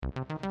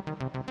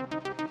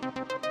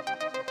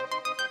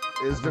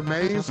Is the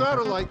main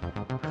satellite.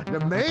 The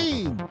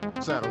main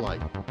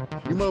satellite.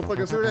 You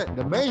motherfuckers hear that?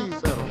 The main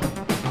satellite.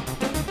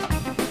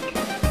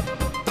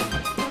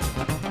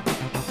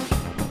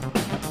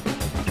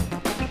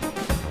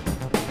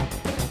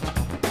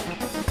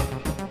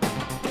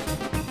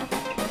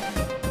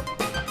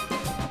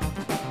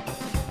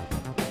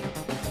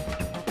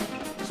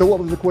 So what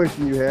was the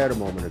question you had a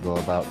moment ago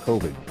about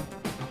COVID?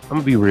 I'm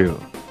gonna be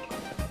real.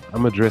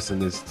 I'm addressing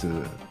this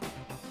to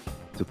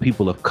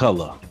people of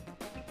color.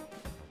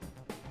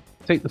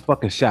 Take the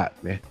fucking shot,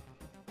 man.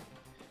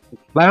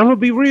 Like, I'm gonna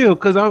be real,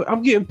 because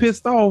I'm getting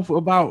pissed off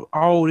about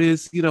all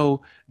this. You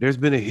know, there's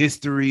been a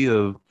history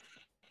of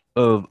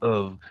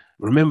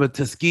remember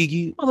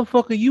Tuskegee,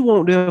 motherfucker. You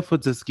weren't there for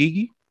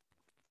Tuskegee.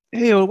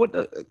 Hell, what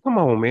the? Come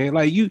on, man.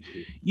 Like you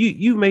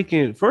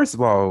making, first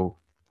of all,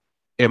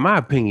 in my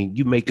opinion,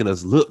 you making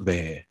us look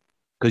bad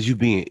because you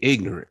being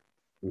ignorant.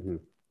 Mm-hmm.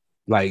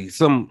 Like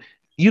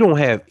you don't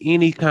have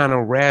any kind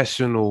of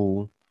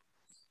rational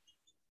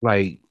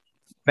like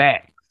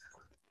fact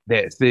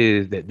that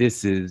says that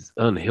this is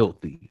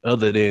unhealthy,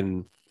 other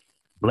than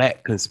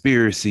black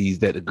conspiracies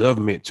that the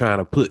government trying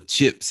to put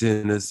chips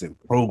in us and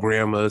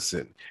program us,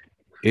 and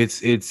it's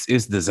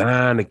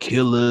designed to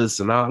kill us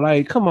and all.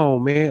 Like, come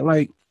on, man.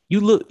 Like, you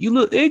look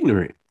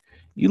ignorant.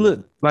 You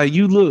look like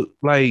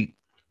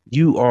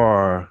you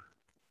are,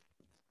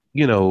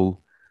 you know,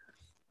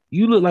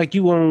 you look like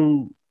you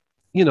on,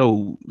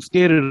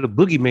 scared of the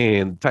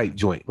boogeyman type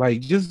joint. Like,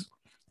 just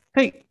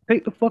take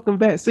the fucking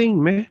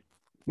vaccine, man.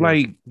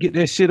 Like, get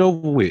that shit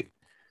over with.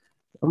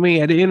 I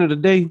mean, at the end of the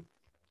day,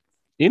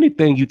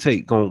 anything you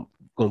take gonna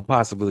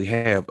possibly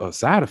have a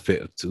side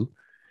effect or two.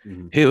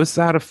 Mm-hmm. Hell, it's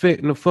side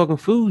effect in the fucking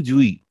food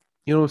you eat.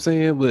 You know what I'm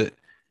saying? But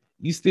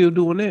you still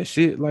doing that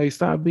shit. Like,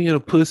 stop being a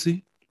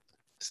pussy.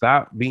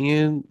 Stop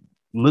being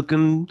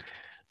looking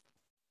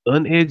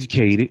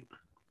uneducated.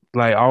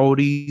 Like, all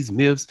these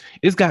myths.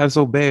 It's gotten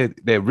so bad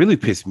that really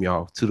pissed me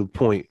off, to the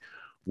point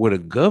where the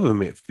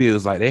government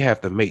feels like they have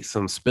to make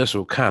some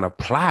special kind of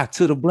ply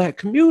to the black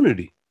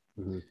community.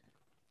 Mm-hmm.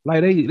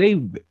 Like,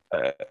 they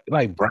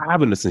like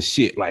bribing us and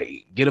shit.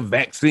 Like, get a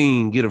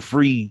vaccine, get a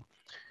free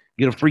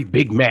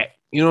Big Mac.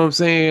 You know what I'm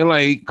saying?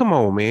 Like, come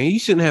on, man. You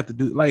shouldn't have to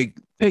do, like,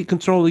 take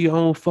control of your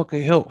own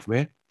fucking health,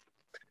 man.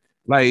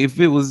 Like, if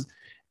it was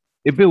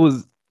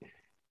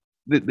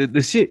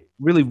the shit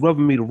really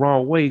rubbing me the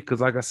wrong way,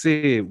 because, like I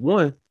said,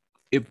 one,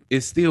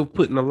 it's still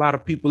putting a lot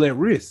of people at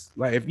risk.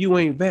 Like, if you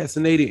ain't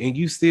vaccinated and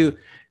you still,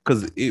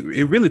 because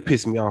it really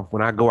pissed me off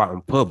when I go out in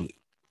public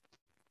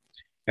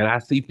and I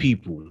see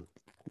people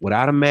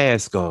without a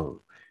mask on,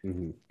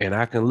 mm-hmm. and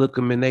I can look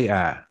them in their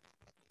eye,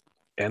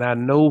 and I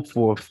know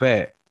for a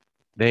fact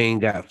they ain't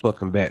got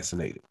fucking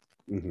vaccinated.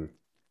 Mm-hmm.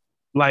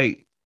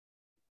 Like,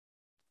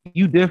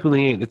 you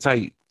definitely ain't the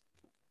type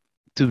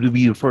to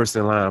be the first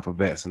in line for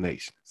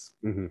vaccinations.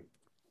 Mm-hmm.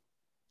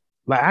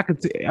 Like,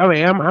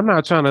 I'm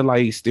not trying to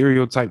like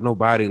stereotype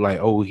nobody, like,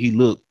 oh, he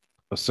looked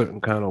a certain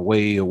kind of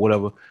way or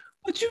whatever.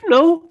 But you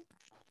know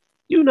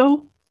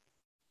what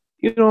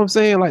I'm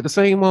saying? Like, the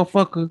same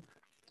motherfucker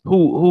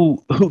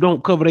who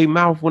don't cover their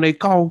mouth when they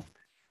cough,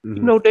 Mm-hmm.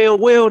 you know damn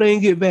well they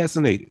ain't get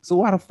vaccinated. So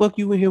why the fuck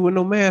you in here with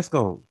no mask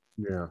on?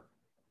 Yeah.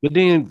 But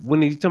then when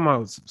they talking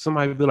about,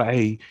 somebody be like,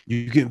 hey,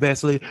 you getting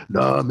vaccinated?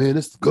 Nah, man,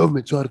 it's the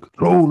government trying to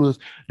control us.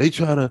 They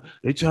try to,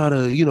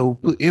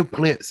 put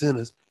implants in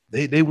us.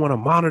 They want to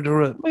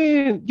monitor us.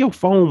 Man, your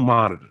phone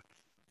monitor.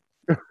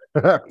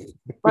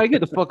 Like,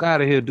 get the fuck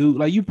out of here, dude.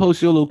 Like, you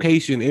post your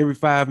location every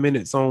 5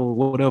 minutes on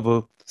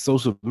whatever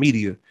social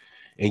media,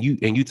 and you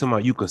talking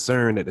about you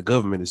concerned that the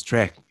government is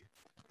tracking you.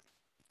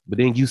 But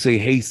then you say,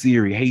 hey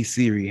Siri, hey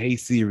Siri, hey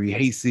Siri,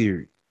 hey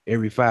Siri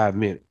every 5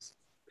 minutes.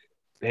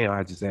 Damn,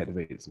 I just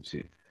activated some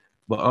shit.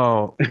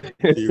 But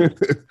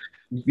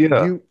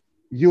yeah.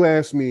 You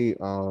asked me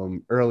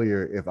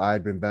earlier if I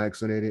had been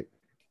vaccinated.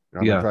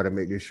 And I'm gonna try to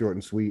make this short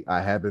and sweet.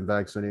 I have been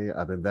vaccinated.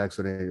 I've been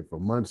vaccinated for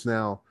months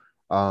now.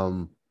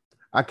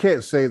 I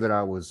can't say that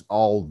I was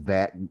all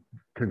that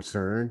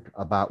concerned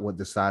about what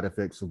the side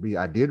effects will be.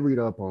 I did read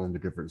up on the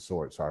different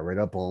sorts. So I read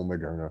up on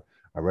Moderna.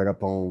 I read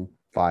up on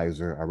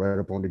Pfizer. I read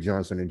up on the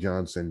Johnson &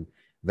 Johnson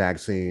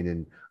vaccine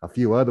and a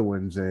few other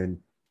ones. And,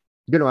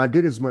 I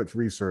did as much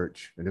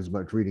research and as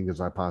much reading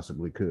as I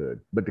possibly could.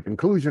 But the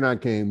conclusion I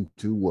came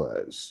to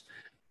was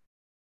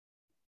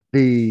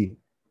the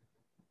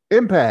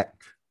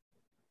impact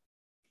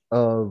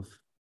of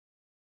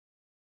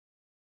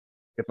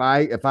if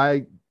I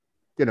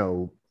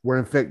were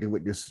infected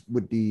with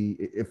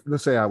if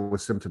let's say I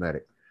was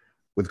symptomatic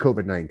with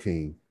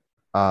COVID-19,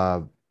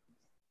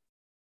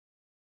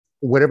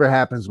 whatever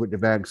happens with the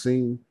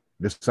vaccine,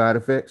 the side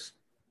effects,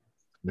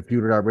 the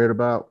few that I read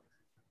about,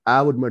 I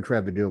would much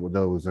rather deal with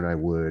those than I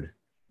would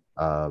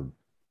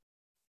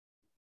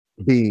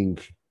being,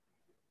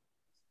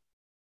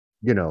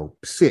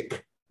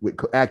 sick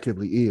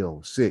actively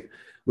ill, sick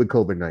with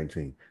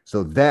COVID-19.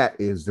 So that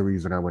is the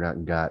reason I went out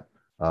and got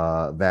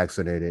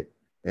vaccinated.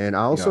 And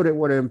I also didn't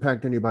want to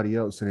impact anybody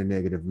else in a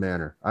negative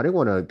manner. I didn't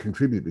want to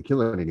contribute to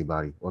killing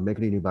anybody or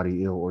making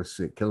anybody ill or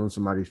sick, killing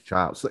somebody's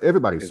child. So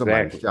everybody's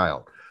somebody's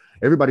child.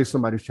 Everybody's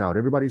somebody's child.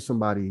 Everybody's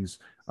somebody's,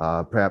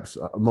 perhaps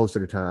most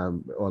of the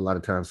time, or a lot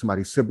of times,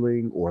 somebody's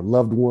sibling or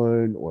loved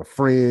one or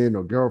friend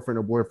or girlfriend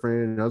or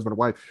boyfriend, husband or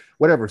wife,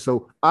 whatever.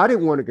 So I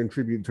didn't want to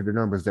contribute to the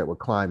numbers that were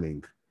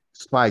climbing,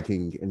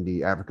 spiking in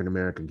the African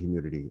American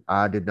community.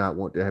 I did not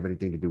want to have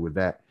anything to do with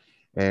that.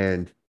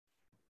 And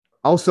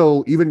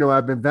also, even though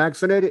I've been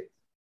vaccinated,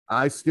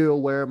 I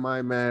still wear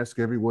my mask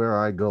everywhere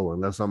I go,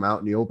 unless I'm out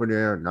in the open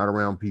air, not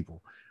around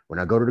people. When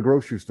I go to the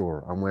grocery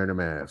store, I'm wearing a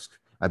mask.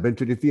 I've been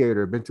to the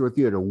theater, been to a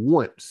theater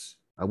once.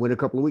 I went a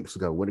couple of weeks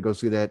ago, went to go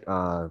see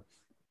that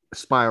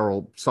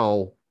Spiral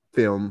Saw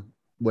film,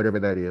 whatever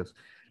that is,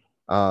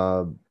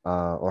 or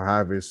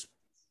however it's,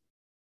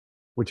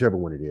 whichever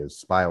one it is,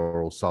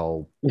 Spiral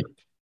Saw.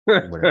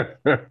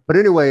 But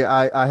anyway,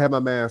 I have my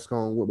mask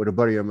on with a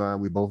buddy of mine.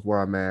 We both wear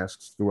our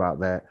masks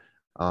throughout that.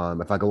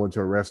 If I go into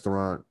a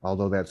restaurant,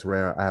 although that's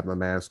rare, I have my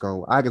mask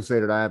on. I can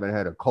say that I haven't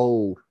had a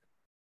cold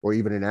or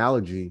even an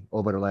allergy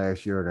over the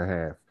last year and a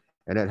half.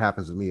 And that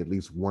happens to me at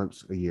least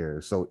once a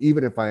year. So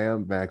even if I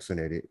am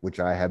vaccinated, which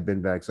I have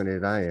been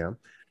vaccinated, I am,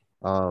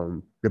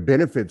 the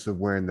benefits of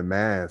wearing the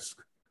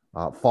mask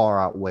far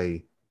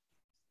outweigh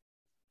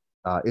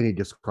any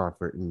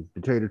discomfort. And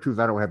to tell you the truth,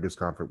 I don't have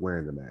discomfort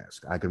wearing the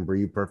mask. I can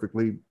breathe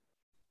perfectly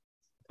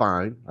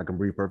fine. I can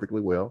breathe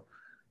perfectly well.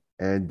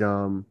 And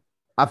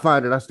I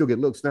find that I still get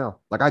looks now.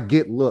 Like I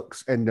get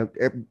looks, and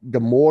the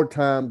more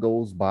time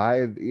goes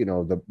by, you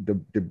know,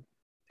 the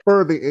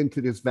further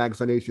into this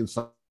vaccination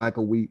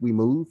cycle we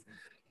move,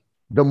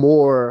 the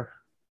more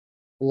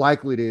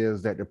likely it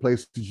is that the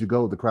places you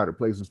go, the crowded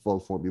places,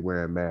 folks won't be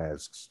wearing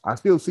masks. I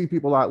still see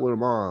people out with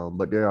them on,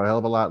 but they're a hell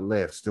of a lot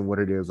less than what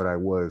it is that I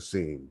was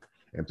seeing.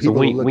 And people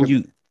so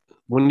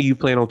when do you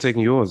plan on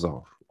taking yours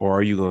off, or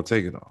are you going to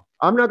take it off?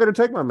 I'm not going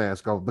to take my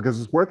mask off because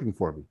it's working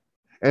for me.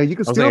 And you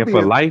can I'm still be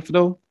for life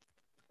though.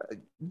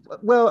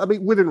 Well, I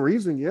mean, within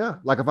reason, yeah.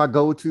 Like if I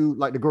go to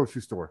like the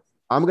grocery store,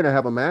 I'm gonna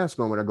have a mask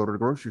on when I go to the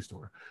grocery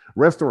store.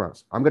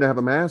 Restaurants, I'm gonna have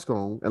a mask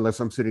on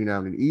unless I'm sitting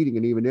down and eating,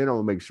 and even then,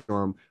 I'll make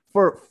sure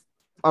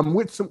I'm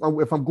with some.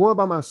 If I'm going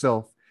by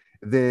myself,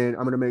 then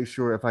I'm gonna make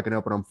sure if I can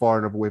help it, I'm far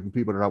enough away from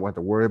people that I don't have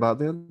to worry about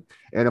them.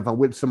 And if I'm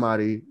with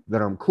somebody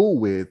that I'm cool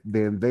with,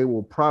 then they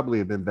will probably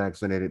have been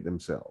vaccinated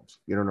themselves.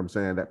 You know what I'm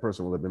saying? That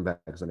person will have been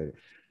vaccinated.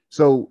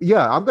 So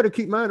yeah, I'm gonna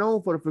keep mine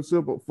on for the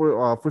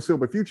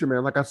foreseeable future,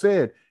 man. Like I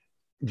said,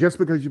 just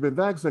because you've been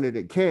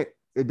vaccinated,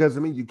 it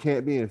doesn't mean you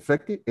can't be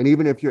infected. And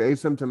even if you're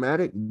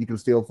asymptomatic, you can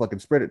still fucking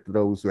spread it to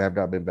those who have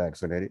not been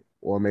vaccinated,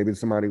 or maybe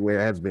somebody where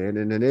it has been,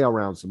 and then they're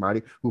around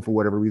somebody who, for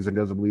whatever reason,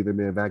 doesn't believe in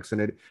being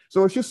vaccinated.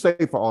 So it's just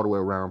safer all the way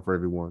around for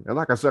everyone. And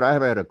like I said, I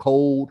haven't had a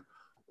cold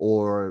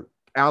or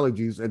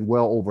allergies in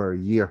well over a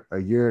year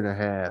and a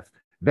half.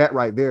 That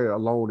right there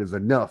alone is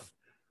enough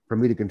for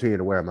me to continue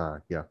to wear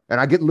mine. Yeah.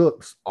 And I get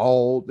looks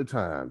all the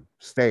time,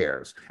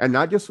 stares, and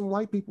not just from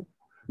white people.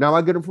 Now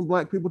I get them from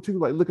black people too,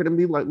 like looking at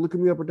me, like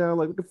looking me up or down,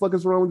 like what the fuck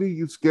is wrong with you,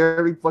 you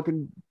scary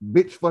fucking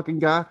bitch fucking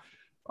guy.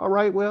 All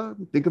right, well,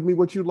 think of me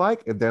what you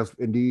like, if that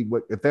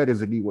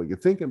is indeed what you're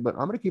thinking. But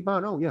I'm gonna keep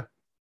mine on, yeah.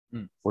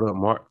 What up,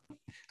 Mark?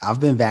 I've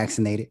been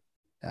vaccinated.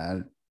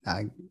 I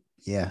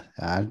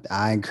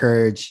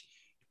encourage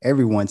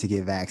everyone to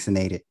get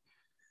vaccinated.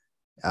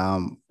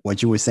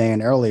 What you were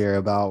saying earlier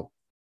about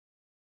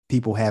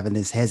people having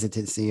this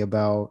hesitancy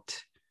about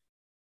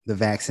the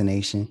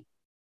vaccination,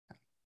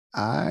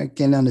 I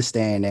can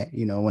understand that,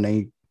 you know, when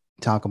they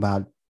talk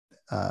about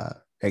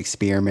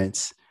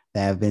experiments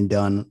that have been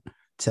done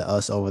to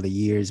us over the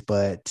years,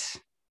 but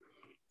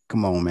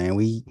come on, man,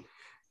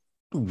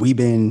 we've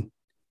been,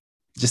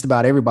 just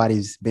about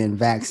everybody's been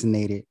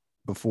vaccinated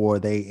before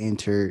they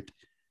entered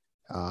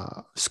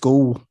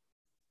school,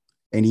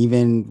 and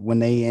even when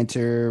they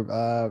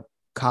enter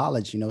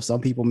college. You know,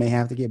 some people may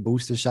have to get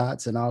booster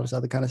shots and all this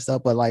other kind of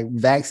stuff, but like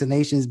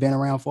vaccination has been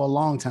around for a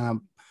long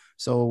time.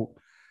 So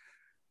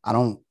I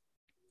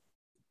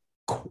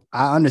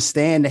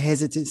understand the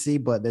hesitancy,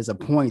 but there's a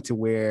point to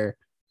where,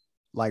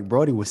 like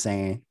Brody was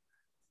saying,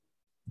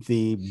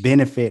 the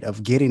benefit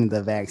of getting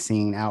the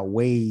vaccine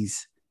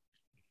outweighs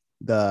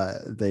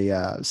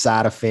the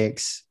side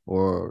effects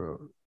or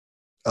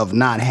of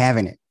not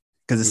having it.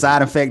 Because the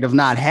side effect of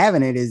not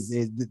having it is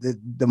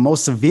the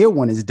most severe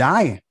one is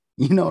dying.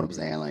 You know what I'm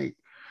saying? Like,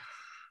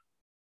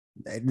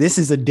 this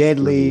is a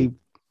deadly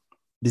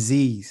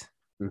disease.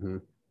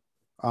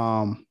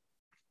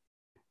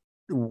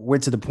 We're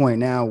to the point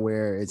now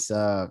where it's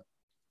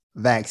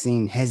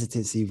vaccine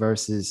hesitancy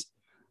versus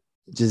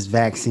just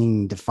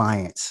vaccine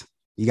defiance.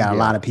 You got a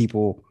lot of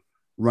people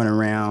running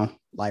around,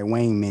 like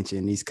Wayne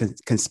mentioned, these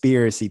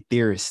conspiracy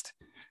theorists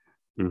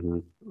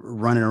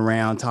running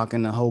around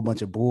talking a whole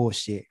bunch of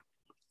bullshit,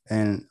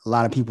 and a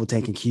lot of people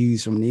taking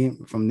cues from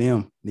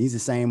them. These are the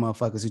same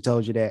motherfuckers who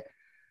told you that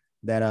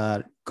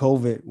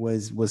COVID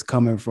was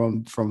coming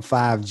from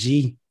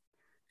 5G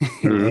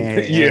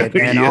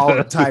and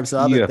all types of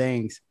other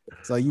things.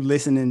 So you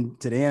listening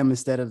to them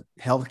instead of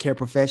healthcare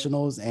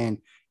professionals and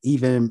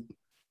even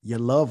your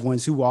loved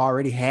ones who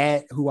already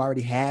have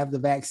the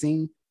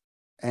vaccine,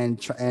 and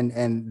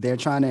they're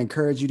trying to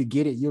encourage you to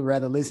get it. You'd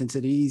rather listen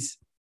to these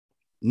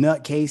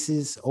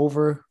nutcases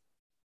over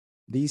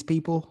these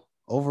people,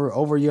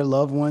 over your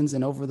loved ones,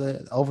 and over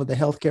the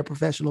healthcare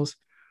professionals.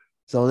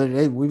 So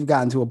we've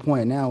gotten to a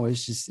point now where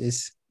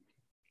it's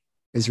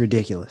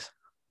ridiculous.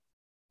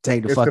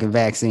 Take the fucking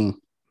vaccine.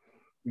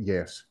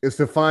 Yes, it's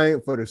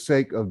defiant for the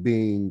sake of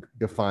being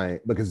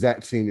defiant, because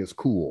that scene is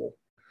cool.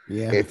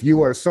 Yeah. If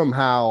you are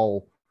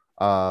somehow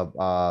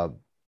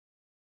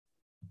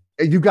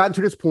you've gotten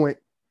to this point,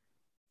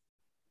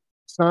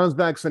 sans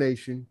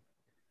vaccination,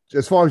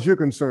 as far as you're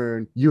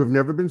concerned, you have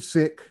never been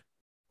sick.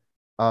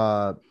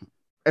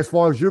 As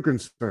far as you're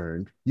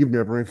concerned, you've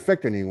never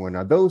infected anyone.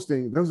 Now, those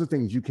are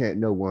things you can't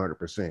know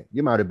 100%.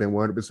 You might have been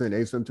 100%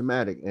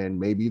 asymptomatic, and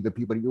maybe the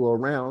people you were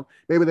around,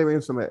 maybe they were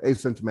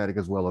asymptomatic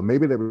as well, or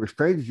maybe they were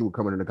strangers you were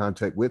coming into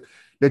contact with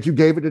that you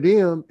gave it to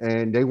them,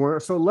 and they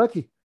weren't so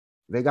lucky.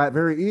 They got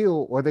very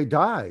ill, or they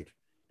died.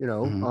 You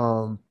know,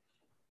 Mm-hmm.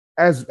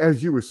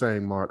 As you were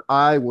saying, Mark,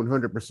 I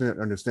 100%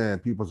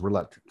 understand people's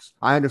reluctance.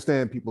 I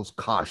understand people's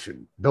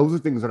caution. Those are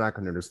things that I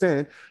can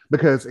understand,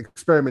 because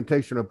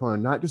experimentation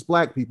upon not just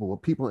Black people,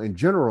 but people in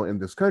general in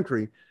this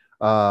country,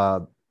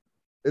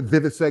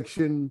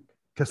 vivisection,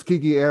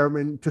 Tuskegee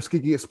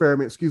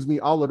experiment,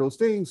 all of those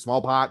things,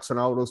 smallpox and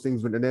all of those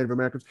things with the Native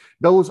Americans,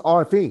 those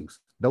are things.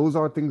 Those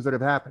are things that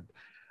have happened.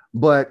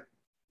 But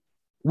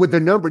with the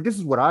number, this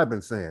is what I've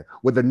been saying,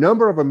 with the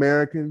number of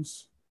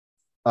Americans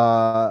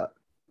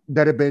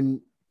that have been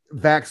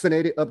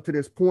vaccinated up to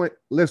this point,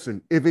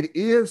 listen, if it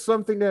is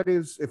something if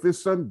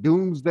it's some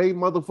doomsday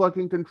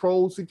motherfucking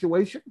control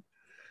situation,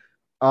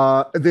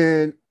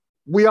 then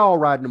we all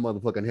riding the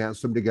motherfucking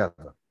handsome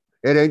together.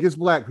 It ain't just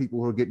Black people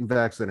who are getting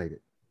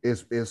vaccinated.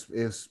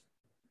 It's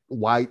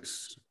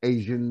whites,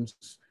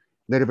 Asians,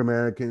 Native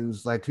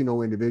Americans,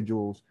 Latino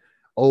individuals,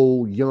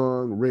 old,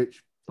 young,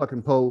 rich,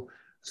 fucking poor.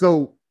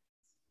 So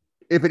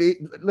if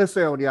let's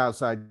say on the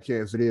outside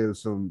chance it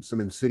is some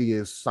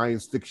insidious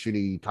science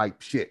fiction-y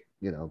type shit,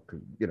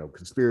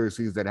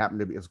 conspiracies that happen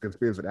to be, it's a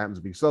conspiracy that happens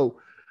to be so,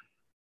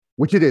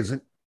 which it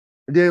isn't,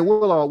 then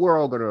we're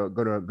all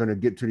gonna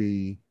get to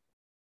the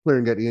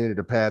clearing at the end of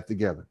the path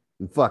together,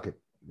 and fuck it.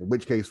 In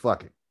which case,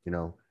 fuck it.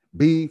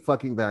 Be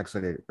fucking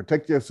vaccinated.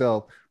 Protect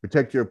yourself.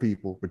 Protect your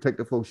people. Protect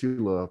the folks you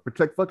love.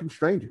 Protect fucking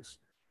strangers.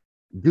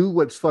 Do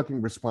what's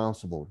fucking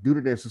responsible. Do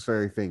the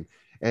necessary thing.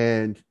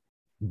 And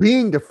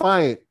being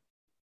defiant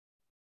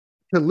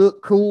to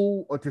look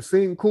cool or to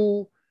seem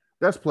cool,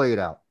 that's played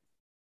out.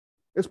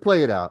 It's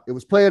played out. It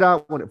was played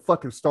out when it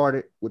fucking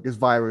started with this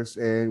virus,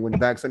 and when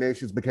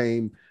vaccines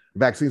became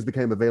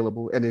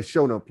available, and it's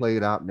shown up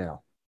played out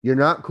now. You're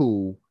not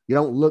cool. You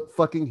don't look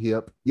fucking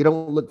hip. You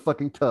don't look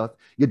fucking tough.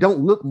 You don't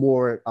look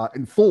more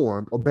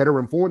informed or better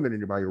informed than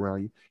anybody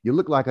around you. You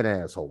look like an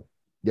asshole.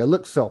 You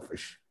look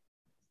selfish.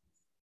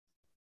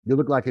 You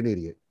look like an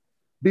idiot.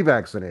 Be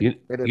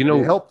vaccinated.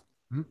 It helps.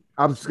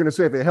 I was just going to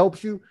say, if it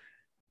helps you,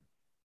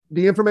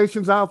 the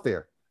information's out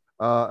there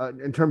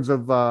in terms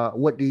of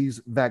what these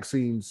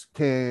vaccines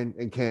can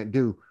and can't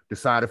do. The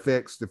side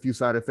effects, the few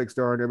side effects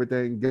there are and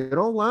everything. Get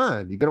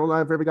online. You get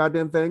online for every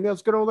goddamn thing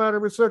else. Get online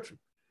and research it.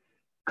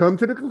 Come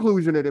to the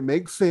conclusion that it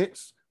makes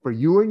sense for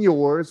you and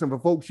yours and for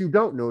folks you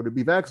don't know to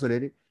be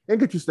vaccinated, and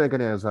get your stinking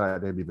ass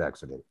out there and be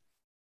vaccinated.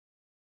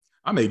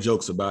 I made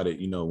jokes about it,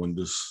 when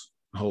this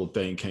whole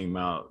thing came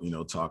out,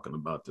 talking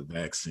about the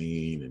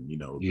vaccine and,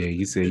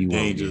 you said the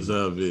dangers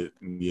of it.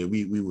 Yeah,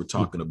 we were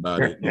talking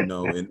about it, and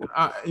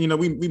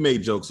we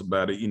made jokes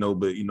about it,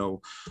 but,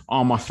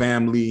 all my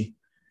family,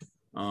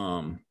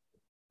 my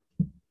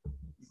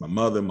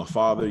mother, my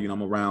father,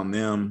 I'm around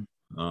them.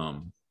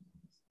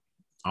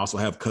 I also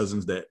have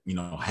cousins that,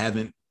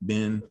 haven't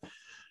been.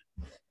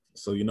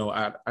 So,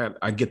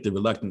 I get the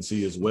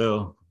reluctancy as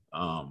well.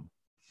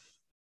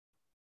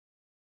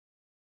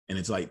 And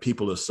it's like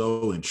people are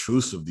so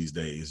intrusive these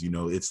days.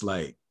 It's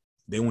like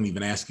they won't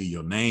even ask you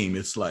your name.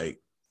 It's like,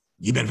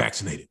 you've been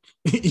vaccinated.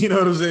 You know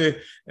what I'm saying?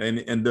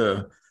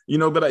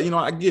 But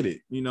I get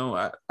it.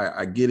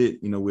 I get it.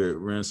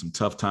 We're in some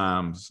tough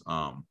times.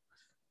 When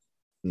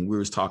we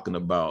was talking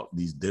about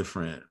these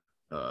different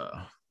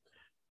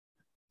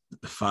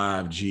the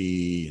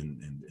 5G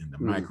and the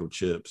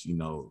microchips,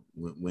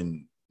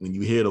 when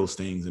you hear those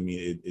things,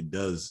 it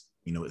does,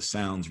 it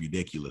sounds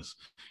ridiculous.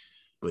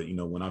 But,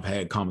 when I've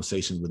had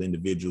conversations with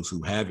individuals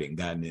who haven't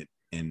gotten it,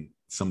 and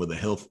some of the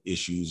health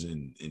issues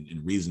and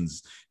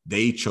reasons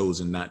they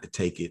chosen not to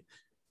take it,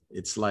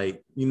 it's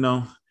like,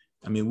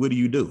 what do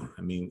you do?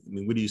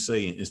 What do you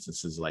say in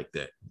instances like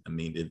that?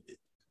 Like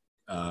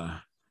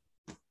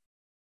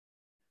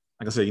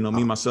I said,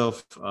 me,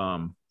 myself,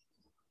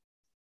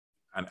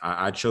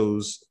 I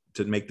chose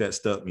to make that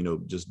step,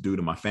 just due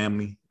to my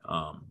family,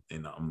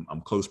 and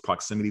I'm close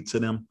proximity to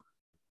them.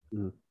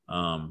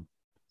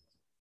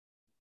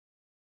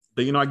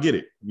 But I get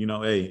it.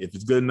 Hey, if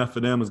it's good enough for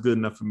them, it's good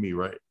enough for me,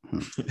 right?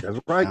 That's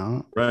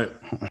right. Right.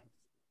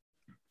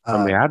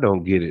 I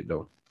don't get it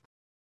though.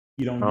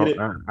 You don't get it?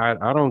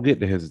 I don't get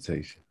the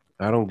hesitation.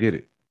 I don't get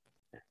it.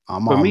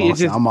 I'm For me,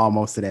 I'm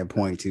almost to that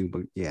point too.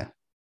 But yeah.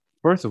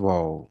 First of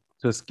all,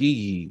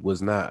 Tuskegee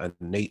was not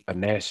a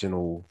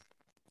national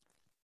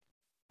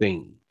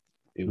thing.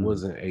 It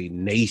wasn't a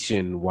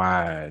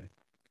nationwide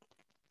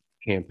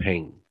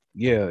campaign.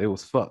 Yeah, it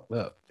was fucked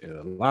up in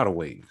a lot of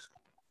ways,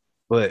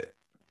 but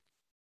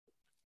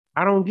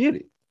I don't get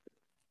it.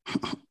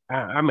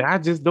 I mean, I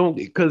just don't,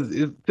 because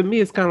to me,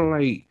 it's kind of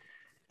like,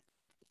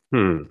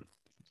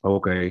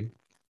 okay,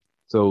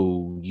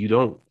 so you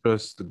don't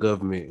trust the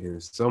government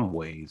in some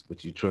ways,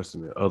 but you trust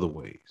them in other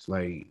ways.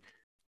 Like,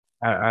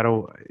 I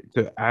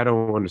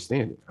don't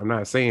understand it. I'm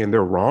not saying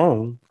they're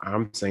wrong.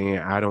 I'm saying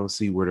I don't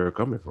see where they're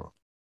coming from.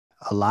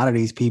 A lot of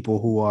these people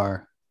who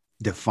are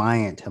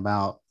defiant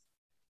about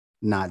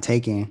not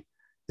taking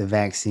the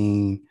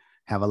vaccine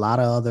have a lot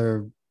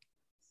of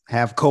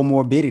have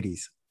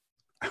comorbidities,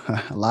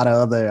 a lot of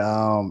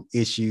other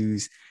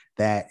issues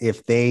that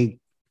if they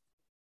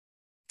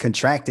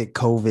contracted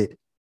COVID,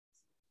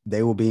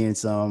 they will be in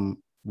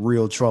some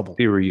real trouble.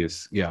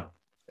 Serious, yeah.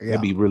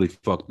 That'd be really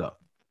fucked up.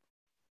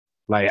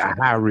 Like a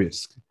high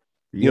risk.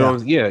 You know,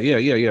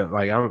 yeah.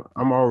 Like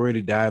I'm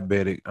already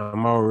diabetic.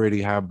 I'm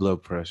already high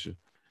blood pressure.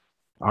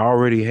 I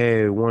already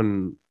had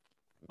one,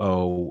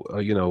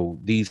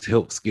 these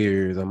health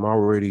scares. I'm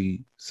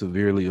already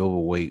severely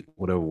overweight,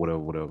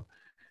 whatever.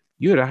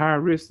 You're at a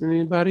higher risk than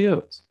anybody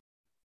else.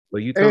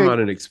 But you talking about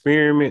an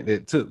experiment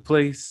that took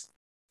place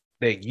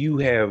that you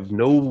have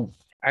no,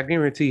 I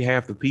guarantee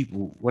half the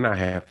people, well, not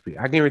half the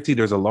people, I guarantee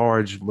there's a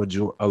large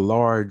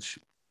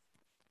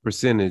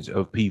percentage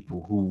of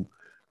people who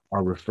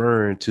are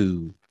referring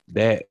to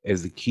that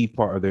as the key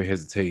part of their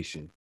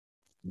hesitation.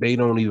 They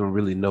don't even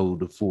really know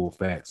the full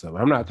facts of it.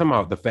 I'm not talking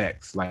about the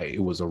facts, like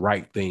it was a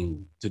right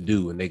thing to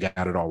do and they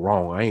got it all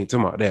wrong. I ain't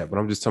talking about that, but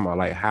I'm just talking about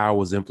like how it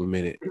was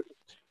implemented.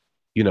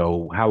 You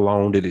know, how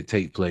long did it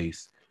take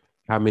place?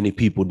 How many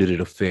people did it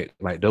affect?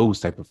 Like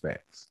those type of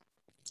facts.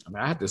 I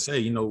mean, I have to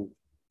say,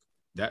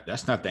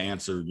 that's not the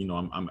answer.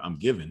 I'm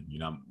giving.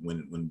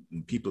 When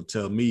people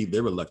tell me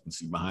their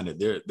reluctancy behind it,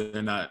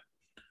 they're not.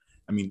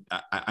 I mean,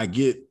 I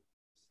get,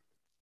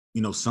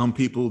 some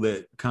people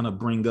that kind of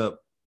bring up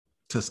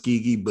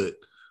Tuskegee, but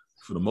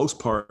for the most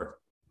part,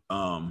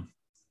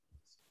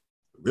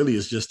 really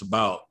it's just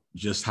about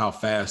just how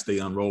fast they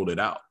unrolled it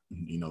out.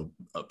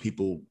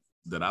 People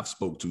that I've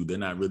spoke to, they're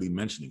not really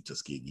mentioning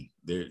Tuskegee.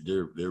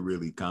 They're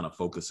really kind of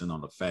focusing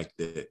on the fact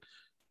that,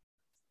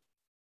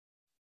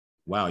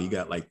 wow, you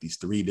got like these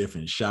 3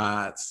 different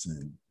shots,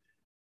 and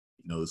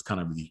it's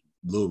kind of really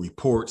little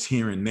reports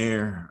here and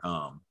there.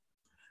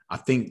 I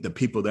think the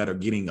people that are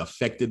getting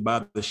affected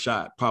by the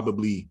shot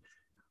probably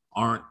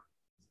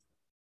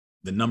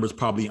the numbers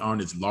probably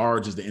aren't as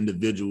large as the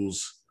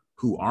individuals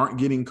who aren't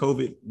getting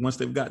COVID once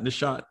they've gotten the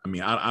shot. I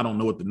mean, I don't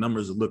know what the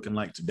numbers are looking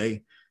like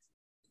today,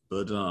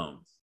 but a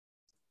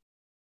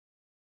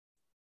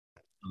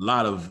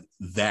lot of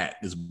that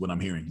is what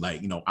I'm hearing.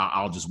 Like,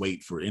 I'll just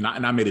wait for, and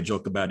I made a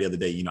joke about it the other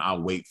day,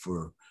 I'll wait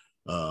for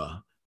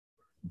the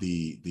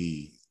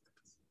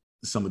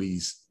some of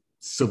these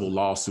civil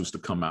lawsuits to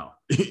come out.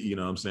 You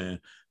know what I'm saying?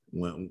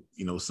 When,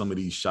 some of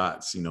these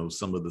shots,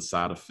 some of the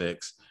side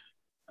effects,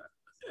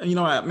 I mean,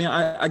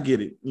 I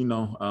get it,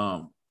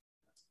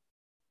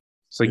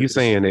 So you're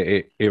saying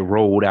that it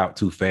rolled out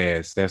too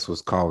fast. That's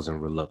what's causing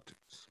reluctance.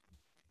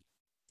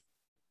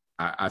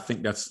 I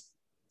think that's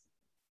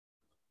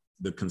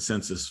the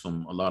consensus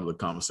from a lot of the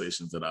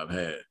conversations that I've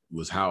had,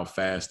 was how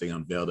fast they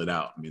unveiled it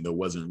out. I mean, there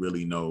wasn't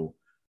really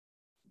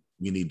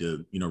we need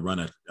to,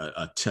 run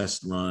a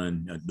test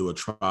run, do a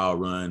trial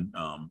run.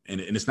 And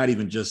it's not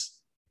even just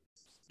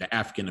the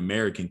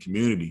African-American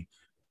community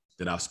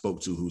that I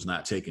spoke to who's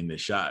not taking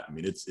this shot. I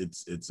mean,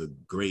 it's a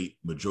great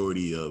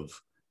majority of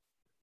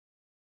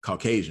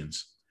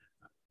Caucasians.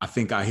 I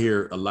think I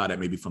hear a lot of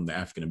maybe from the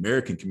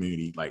African-American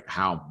community, like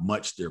how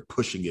much they're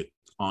pushing it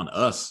on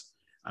us.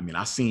 I mean,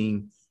 I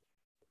seen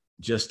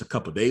just a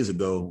couple of days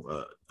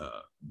ago,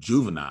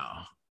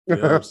 Juvenile, you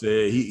know what I'm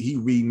saying? He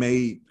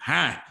remade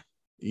High,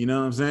 you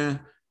know what I'm saying?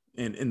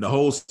 And the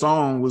whole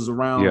song was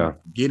around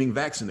getting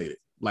vaccinated.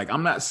 Like,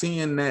 I'm not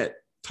seeing that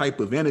type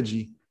of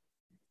energy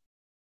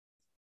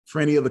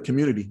for any other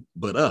community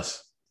but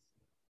us.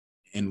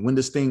 And when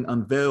this thing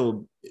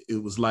unveiled,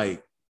 it was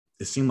like,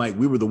 it seemed like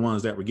we were the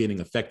ones that were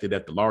getting affected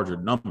at the larger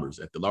numbers,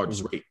 at the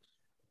largest rate.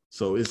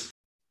 So and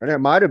that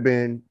might have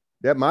been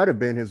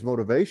his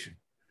motivation.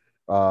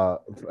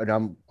 And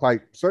I'm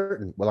quite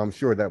certain, well, I'm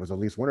sure that was at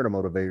least one of the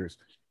motivators.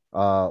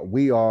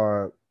 We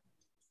are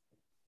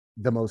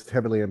the most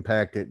heavily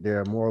impacted. There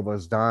are more of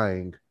us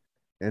dying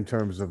in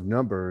terms of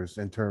numbers,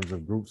 in terms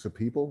of groups of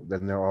people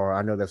than there are.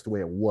 I know that's the way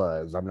it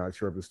was. I'm not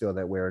sure if it's still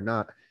that way or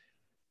not.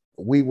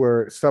 We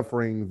were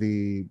suffering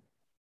we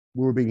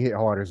were being hit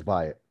hardest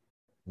by it.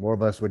 More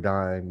of us were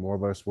dying. More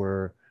of us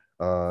were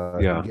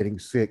getting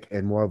sick,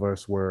 and more of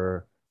us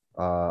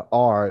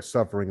are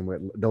suffering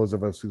with, those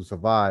of us who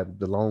survived,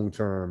 the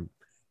long-term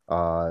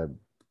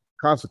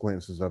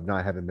consequences of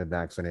not having been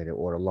vaccinated,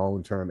 or the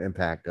long-term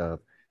impact of,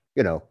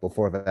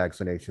 before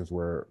vaccinations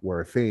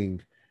were a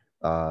thing,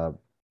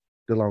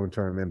 the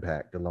long-term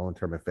impact, the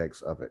long-term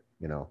effects of it,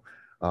 you know.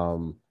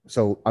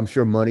 So I'm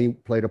sure money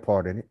played a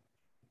part in it,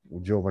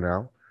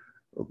 juvenile,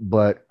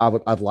 but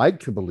I'd like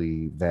to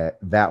believe that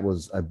that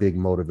was a big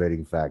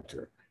motivating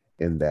factor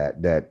in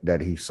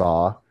that he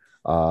saw.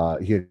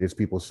 His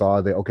people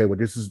saw that, okay, well,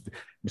 this is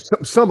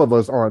some of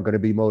us aren't going to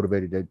be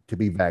motivated to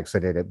be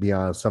vaccinated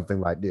beyond something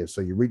like this.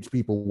 So you reach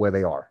people where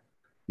they are,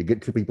 you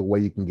get to people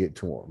where you can get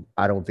to them.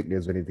 I don't think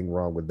there's anything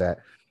wrong with that,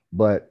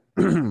 but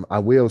I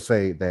will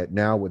say that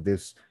now with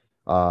this,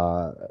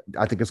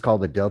 I think it's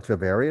called the Delta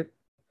variant.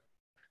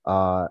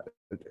 Uh,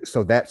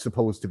 so that's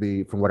supposed to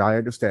be, from what I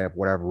understand,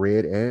 what I've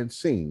read and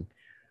seen,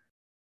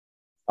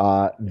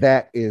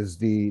 that's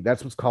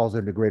what's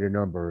causing the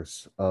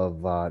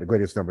the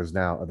greatest numbers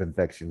now of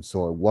infections.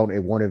 So it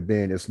won't have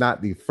been, it's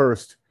not the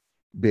first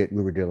bit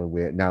we were dealing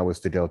with. Now it's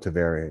the Delta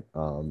variant.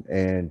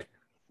 And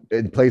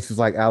in places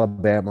like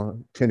Alabama,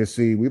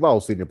 Tennessee, we've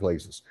all seen the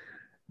places.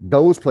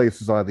 Those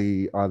places are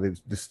the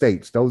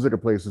states. Those are the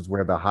places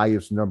where the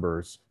highest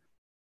numbers,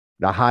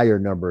 the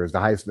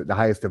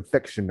highest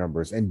infection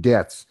numbers and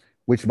deaths,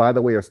 which by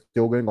the way are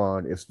still going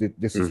on.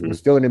 We're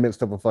still in the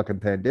midst of a fucking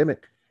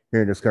pandemic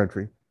here in this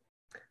country.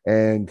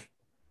 And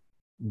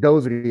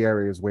those are the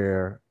areas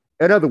where,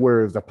 in other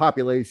words, the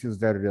populations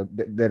that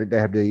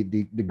have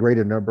the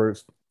greater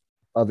numbers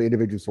of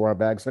individuals who are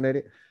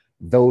vaccinated,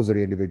 those are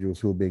the individuals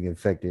who are being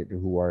infected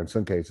and who are in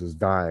some cases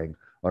dying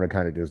on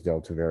account of this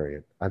Delta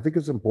variant. I think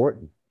it's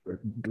important.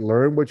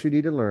 Learn what you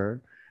need to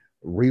learn,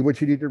 read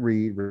what you need to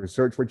read,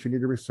 research what you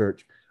need to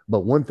research.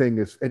 But one thing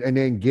is, and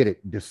then get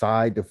it,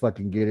 decide to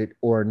fucking get it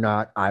or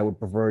not. I would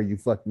prefer you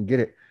fucking get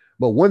it.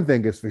 But one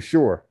thing is for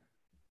sure,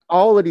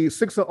 all of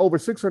these over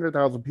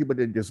 600,000 people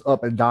didn't just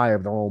up and die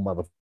of their own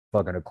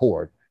motherfucking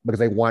accord because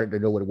they wanted to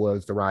know what it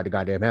was to ride the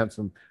goddamn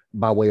hansom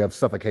by way of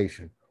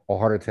suffocation or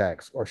heart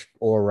attacks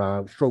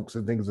or strokes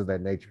and things of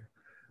that nature.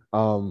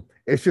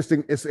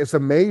 It's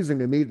amazing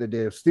to me that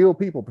there's still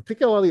people,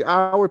 particularly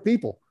our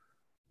people,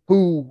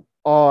 who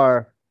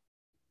are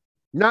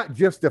not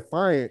just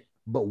defiant,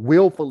 but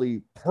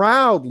willfully,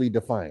 proudly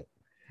defiant.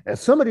 And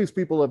some of these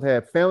people have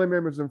had family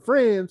members and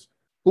friends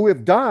who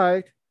have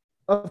died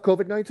of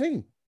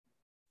COVID-19.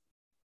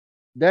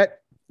 That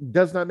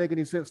does not make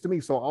any sense to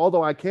me. So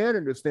although I can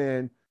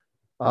understand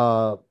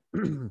a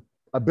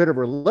bit of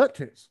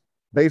reluctance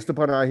based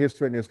upon our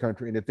history in this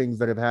country and the things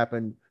that have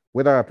happened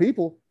with our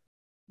people,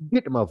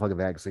 get the motherfucking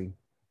vaccine.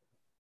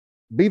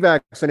 Be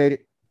vaccinated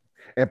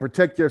and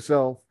protect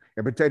yourself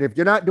and protect. If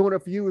you're not doing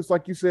it for you, it's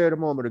like you said a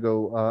moment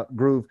ago,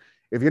 Groove.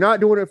 If you're not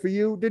doing it for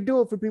you, then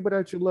do it for people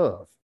that you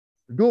love.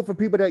 Do it for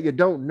people that you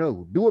don't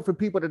know. Do it for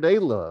people that they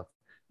love,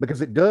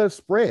 because it does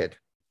spread.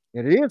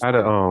 And it is.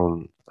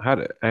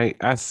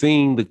 I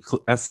seen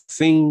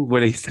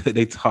where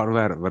they talked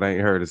about it, but I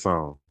ain't heard the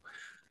song.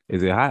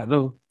 Is it hot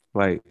though?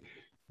 Like,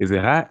 is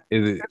it hot?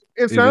 It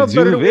sounds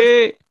better than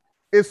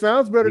it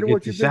sounds better than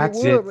what you think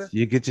it would, man.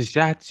 You get your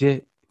shot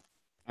yet?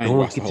 I ain't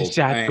watched the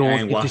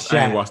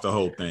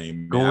whole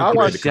thing. Man. I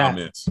read the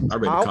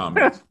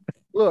comments.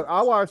 Look,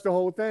 I watched the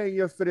whole thing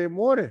yesterday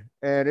morning,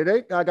 and it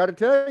ain't. I got to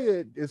tell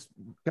you, it's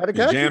kind of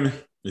catchy.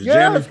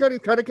 It's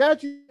kind of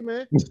catchy,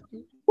 man.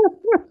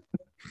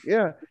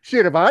 Yeah,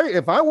 shit. If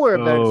I were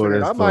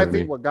vaccinated, I might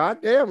think, well,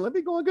 goddamn, let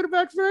me go and get a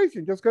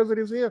vaccination just because it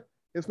is here.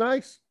 It's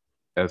nice.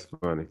 That's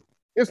funny.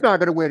 It's not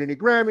going to win any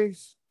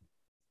Grammys,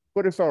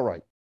 but it's all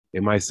right.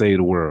 It might save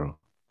the world.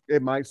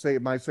 It might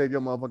save your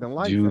motherfucking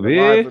life. You and the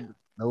lives of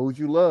those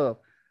you love.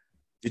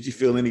 Did you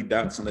feel any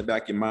doubts in the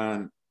back of your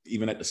mind,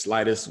 even at the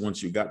slightest,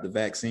 once you got the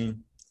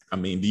vaccine? I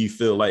mean, do you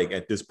feel like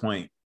at this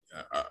point,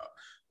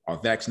 are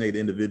vaccinated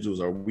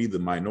individuals, are we the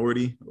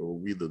minority or are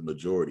we the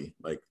majority?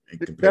 Like in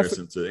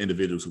comparison to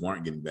individuals who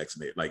aren't getting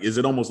vaccinated? Like, is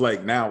it almost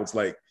like now it's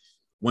like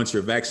once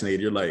you're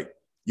vaccinated, you're like,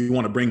 you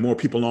want to bring more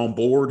people on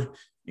board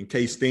in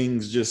case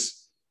things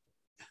just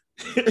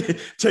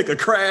take a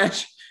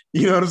crash?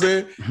 You know what I'm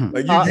saying?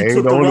 Like you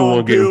ain't the only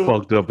one getting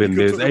fucked up in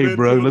this. Hey,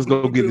 bro, let's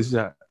go get the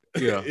shot.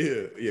 Yeah.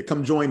 Yeah.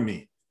 Come join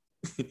me.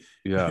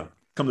 Yeah.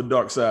 Come to the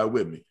dark side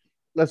with me.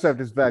 Let's have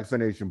this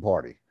vaccination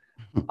party.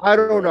 I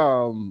don't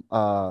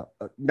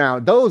now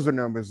those are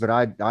numbers that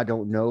I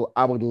don't know.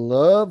 I would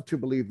love to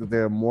believe that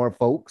there are more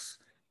folks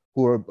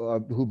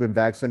who've been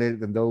vaccinated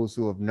than those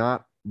who have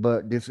not,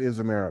 but this is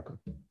America.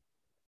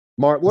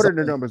 Mark, what are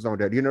the numbers on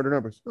that? Do you know the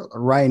numbers?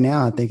 Right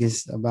now, I think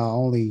it's about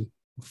only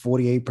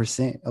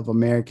 48% of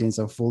Americans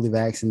are fully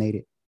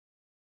vaccinated.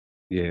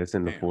 Yeah, it's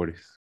in the 40s.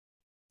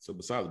 So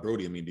besides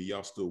Brody, I mean, do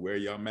y'all still wear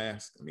y'all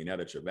mask? I mean, now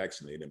that you're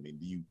vaccinated, I mean,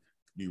 do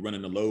you run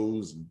in the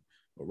Lowe's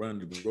or run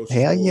to the grocery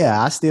store? Hell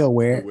yeah, I still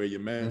wear it. Wear your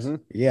mask? Mm-hmm.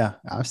 Yeah,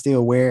 I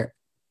still wear it.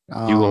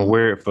 You gonna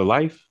wear it for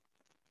life?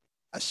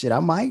 I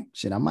might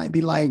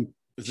be like.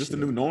 Is this the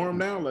new norm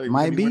now? Like,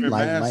 might be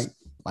like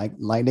they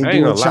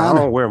do in China. I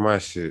don't wear my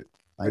shit.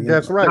 Like,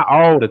 that's right. Not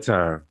all the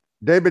time.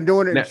 They've been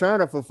doing it in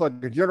China for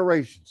fucking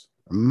generations.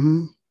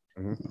 Mm-hmm.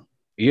 Mm-hmm.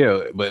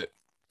 Yeah, but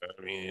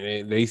I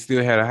mean, they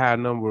still had a high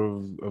number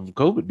of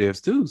COVID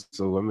deaths too.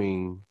 So I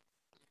mean,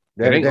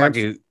 that ain't like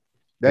it.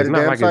 That's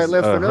not like it's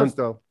less than us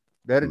though.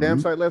 They're a damn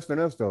sight less than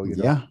us, though. You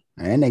know? Yeah,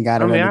 and they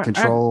got it under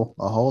control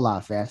a whole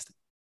lot faster.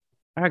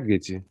 I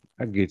get you.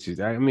 I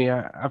mean,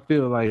 I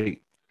feel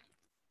like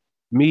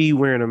me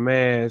wearing a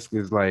mask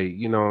is like,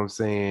 you know what I'm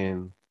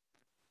saying,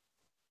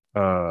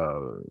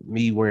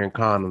 me wearing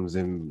condoms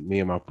and me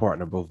and my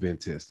partner both been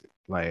tested.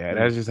 Like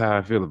that's just how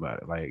I feel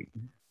about it. Like,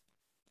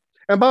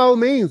 and by all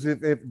means,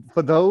 if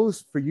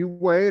for you,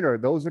 Wayne, or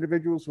those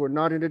individuals who are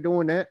not into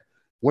doing that,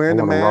 wearing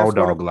the mask,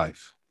 raw dog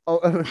life. Oh,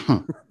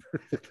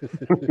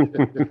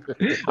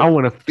 I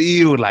want to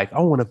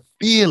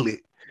feel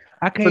it.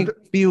 I can't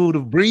feel the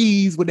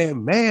breeze with that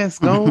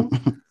mask on.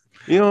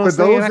 You know what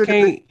I'm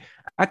saying?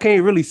 I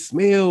can't really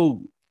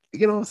smell.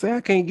 You know what I'm saying?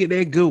 I can't get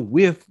that good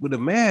whiff with a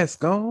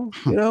mask on.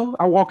 You know,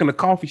 I walk in the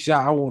coffee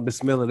shop. I want the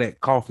smell of that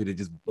coffee to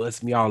just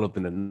bust me all up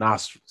in the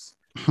nostrils.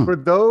 For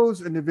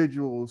those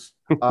individuals,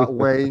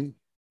 Wayne,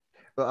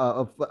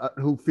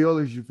 who feel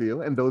as you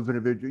feel, and those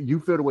individuals, you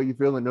feel the way you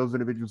feel, and those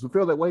individuals who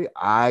feel that way,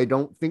 I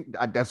don't think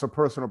that's a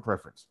personal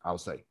preference, I'll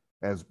say,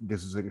 as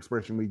this is an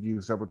expression we've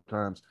used several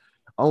times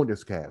on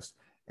this cast.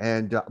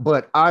 And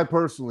but I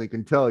personally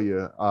can tell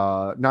you,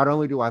 not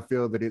only do I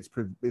feel that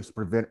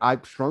I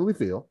strongly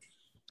feel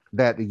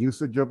that the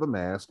usage of a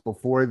mask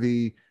before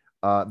the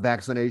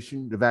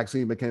vaccine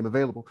became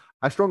available,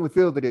 I strongly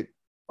feel that it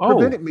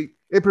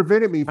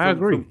prevented me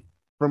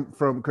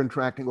from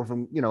contracting or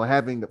from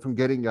getting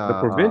the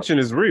prevention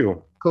is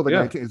real.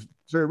 COVID-19 is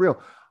very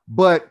real.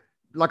 But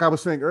like I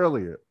was saying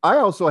earlier, I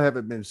also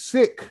haven't been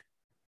sick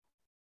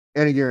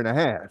in a year and a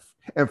half.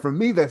 And for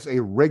me, that's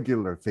a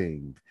regular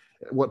thing.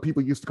 What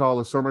people used to call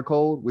a summer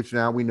cold, which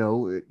now we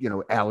know,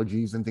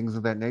 allergies and things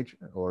of that nature,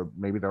 or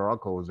maybe there are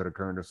colds that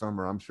occur in the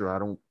summer. I'm sure, I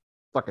don't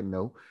fucking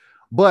know.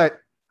 But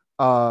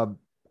I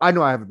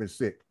know I haven't been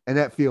sick, and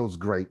that feels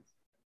great.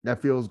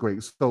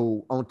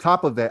 So on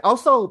top of that,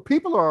 also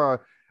people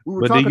are.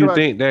 But do you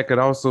think that could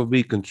also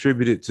be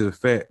contributed to the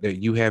fact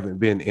that you haven't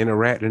been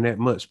interacting that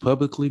much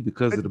publicly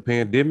because of the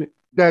pandemic?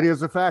 That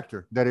is a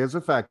factor. Like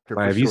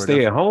if you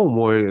stay at home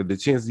more, the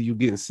chances of you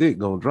getting sick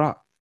gonna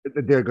drop.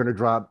 They're going to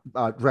drop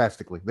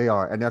drastically. They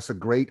are, and that's a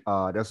great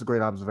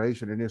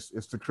observation, and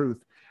it's the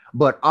truth.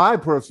 But I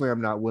personally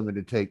am not willing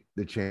to take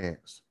the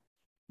chance.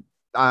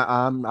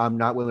 I'm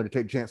not willing to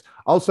take a chance.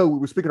 Also, we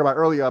were speaking about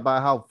earlier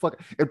about how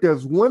if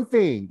there's one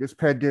thing this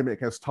pandemic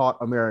has taught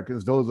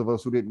Americans, those of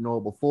us who didn't know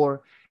it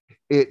before,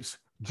 it's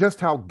just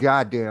how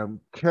goddamn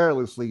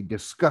carelessly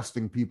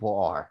disgusting people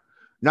are.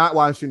 Not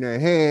washing their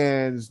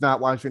hands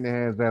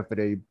after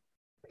they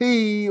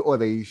pee or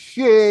they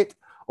shit,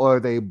 or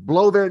they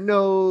blow their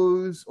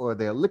nose, or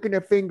they're licking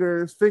their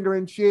fingers,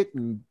 fingering shit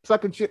and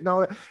sucking shit and all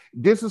that.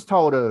 This has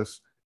taught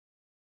us,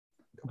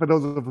 for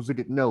those of us who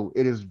didn't know,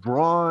 it is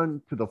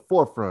drawn to the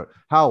forefront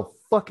how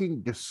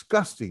fucking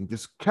disgusting,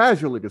 just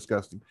casually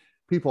disgusting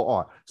people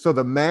are. So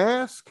the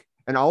mask,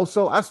 and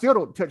also I still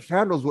don't touch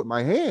handles with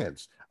my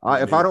hands.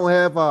 If I don't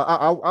have,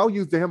 I'll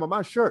use the hem of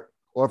my shirt,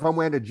 or if I'm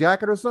wearing a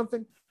jacket or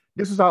something.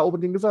 This is how I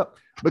open things up,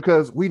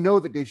 because we know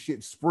that this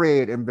shit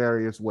spread in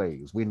various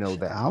ways. We know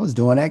that. I was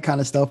doing that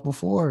kind of stuff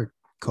before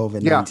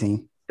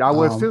COVID-19. Yeah, I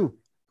was too.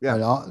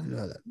 Yeah.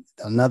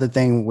 Another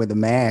thing with the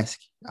mask,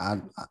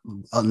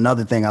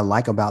 another thing I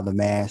like about the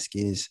mask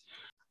is,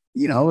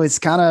 it's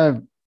kind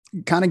of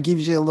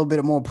gives you a little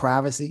bit more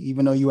privacy,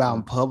 even though you out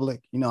in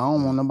public. I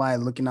don't want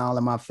nobody looking all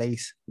in my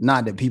face.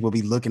 Not that people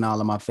be looking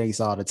all in my face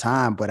all the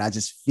time, but I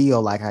just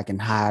feel like I can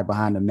hide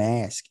behind the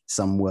mask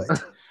somewhat.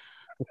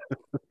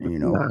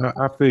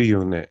 I feel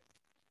you on that.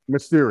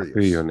 Mysterious. I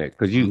feel you on that,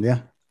 because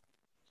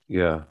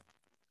yeah.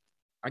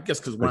 I guess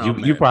because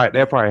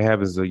that probably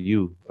happens to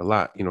you a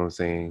lot. You know what I'm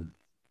saying?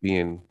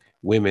 Being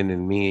women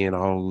and men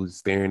all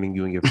staring at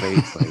you in your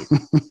face, like,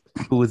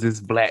 who is this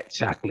black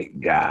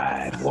chocolate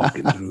guy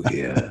walking through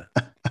here?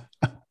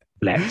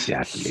 Black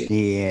chocolate.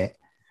 Yeah.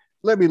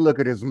 Let me look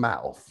at his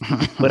mouth.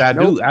 But I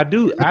do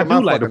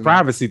like the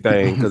privacy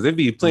thing, because it'd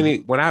be plenty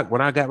when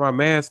I got my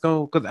mask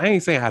on. Because I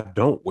ain't saying I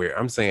don't wear it.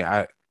 I'm saying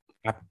I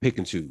pick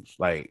and choose.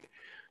 Like,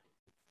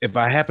 if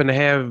I happen to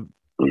have,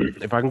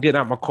 if I can get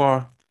out my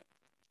car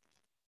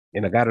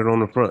and I got it on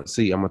the front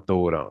seat, I'm gonna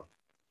throw it on.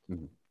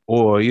 Mm-hmm.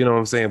 Or, you know what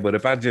I'm saying? But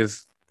if I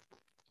just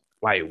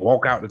like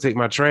walk out to take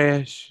my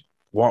trash,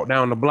 walk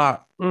down the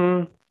block,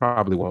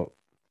 probably won't.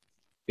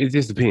 It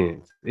just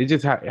depends. It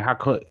just how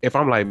if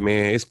I'm like,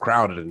 man, it's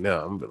crowded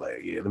enough, I'm be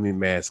like, yeah, let me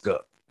mask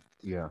up.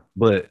 Yeah.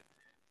 But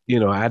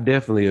I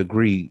definitely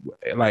agree.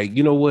 Like,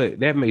 you know what?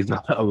 That makes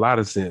a lot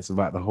of sense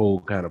about the whole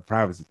kind of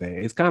privacy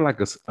thing. It's kind of like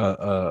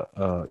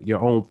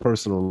your own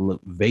personal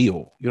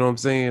veil. You know what I'm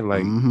saying?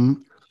 Like,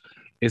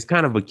 it's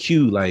kind of a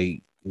cue.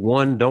 Like,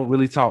 one, don't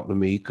really talk to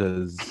me,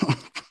 because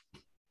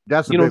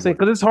that's what I'm saying.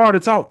 Because it's hard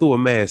to talk through a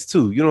mask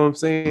too. You know what I'm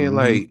saying?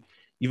 Like,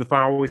 even if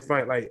I always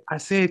find, like I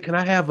said, can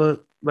I have a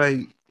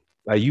like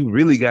you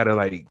really gotta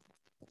like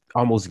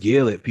almost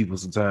yell at people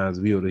sometimes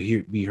to be able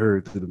to be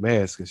heard through the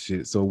mask and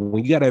shit. So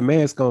when you got that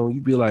mask on,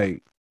 you be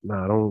like,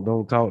 nah,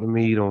 don't talk to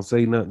me, don't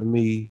say nothing to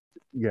me.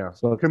 Yeah.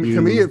 So to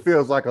me, it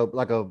feels like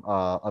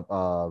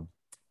a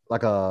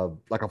like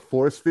a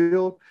force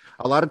field.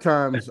 A lot of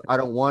times I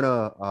don't want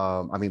to.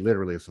 I mean,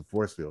 literally, it's a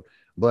force field.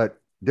 But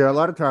there are a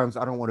lot of times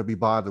I don't want to be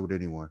bothered with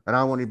anyone, and I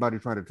don't want anybody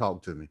trying to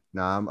talk to me.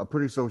 Now I'm a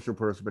pretty social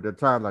person, but there are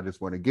times I just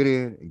want to get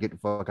in and get the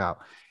fuck out.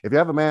 If you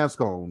have a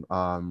mask on,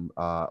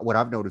 what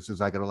I've noticed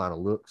is I get a lot of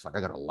looks. Like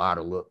I got a lot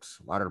of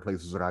looks. A lot of the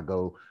places that I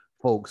go,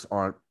 folks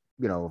aren't.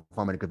 If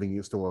I'm in a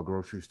convenience store or a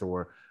grocery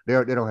store, they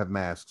don't have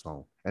masks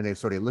on, and they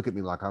look at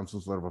me like I'm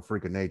some sort of a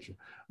freak of nature.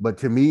 But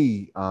to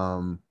me,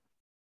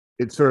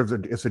 it's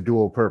a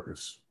dual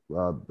purpose.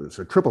 It's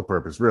a triple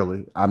purpose,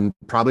 really. I'm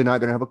probably not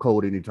going to have a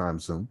cold anytime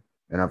soon.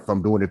 And if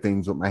I'm doing the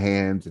things with my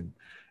hands and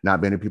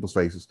not being in people's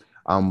faces,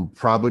 I'm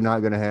probably not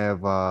going to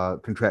have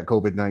contract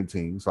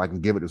COVID-19. So I can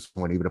give it to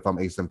someone, even if I'm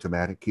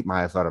asymptomatic, keep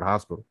my ass out of the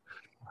hospital.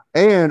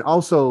 And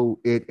also,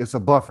 it's a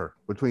buffer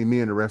between me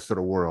and the rest of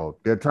the world.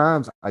 There are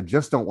times I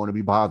just don't want to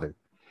be bothered.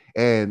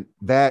 And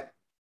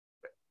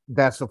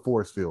that's a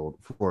force field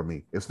for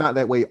me. It's not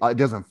that way. It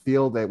doesn't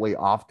feel that way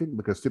often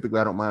because typically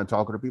I don't mind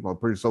talking to people. I'm a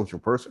pretty social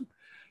person.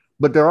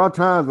 But there are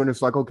times when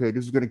it's like, okay,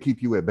 this is going to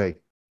keep you at bay.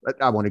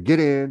 I want to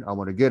get in, I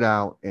want to get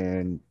out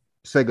and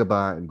say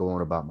goodbye and go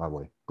about my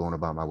way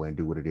and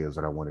do what it is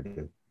that I want to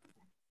do.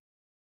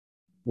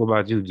 What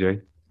about you,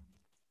 Jay?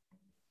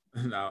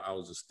 I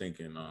was just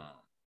thinking,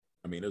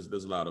 I mean,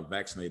 there's a lot of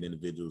vaccinated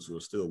individuals who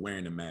are still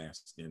wearing a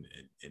mask, and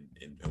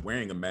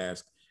wearing a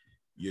mask,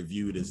 you're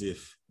viewed as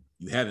if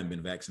you haven't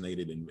been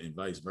vaccinated, and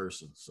vice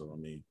versa. So, I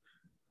mean,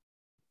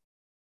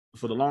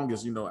 for the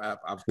longest,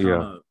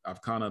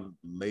 I've kind of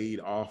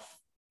laid off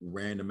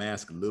wearing the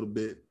mask a little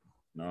bit.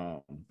 I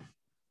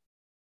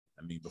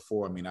mean,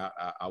 before,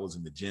 I was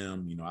in the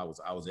gym, I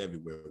was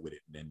everywhere with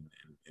it. And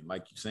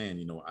like you're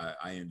saying,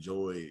 I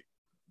enjoy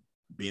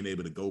being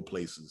able to go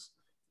places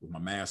with my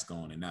mask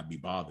on and not be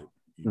bothered.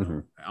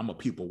 I'm a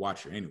people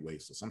watcher anyway.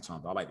 So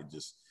sometimes I like to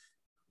just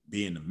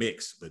be in the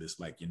mix, but it's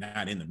like, you're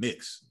not in the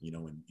mix,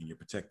 and you're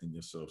protecting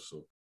yourself.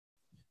 So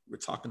we're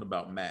talking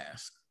about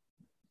masks.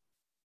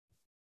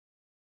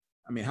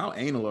 I mean, how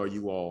anal are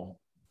you all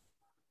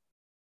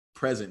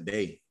present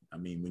day? I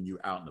mean, when you're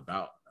out and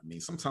about, I mean,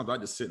 sometimes I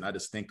just sit and I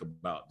just think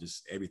about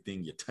just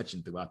everything you're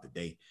touching throughout the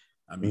day.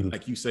 I mean,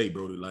 like you say,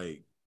 bro,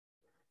 like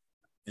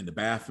in the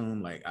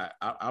bathroom, like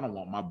I don't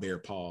want my bare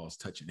paws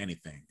touching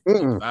anything.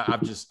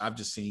 I've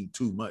just seen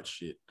too much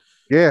shit.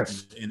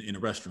 Yes. In the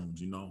restrooms,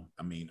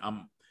 I mean,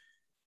 I'm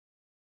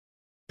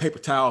paper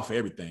towel for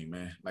everything,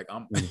 man. Like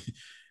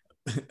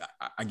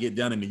I get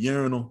down in the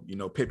urinal,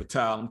 paper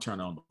towel, I'm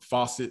turning on the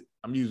faucet.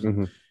 I'm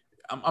using,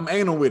 I'm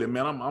anal with it,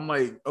 man. I'm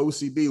like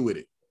OCD with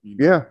it.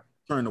 Yeah.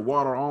 Turn the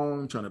water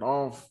on, turn it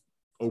off,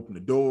 open the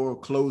door,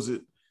 close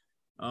it.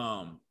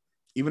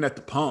 Even at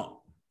the pump,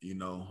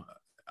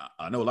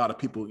 I know a lot of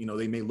people,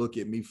 they may look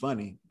at me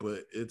funny,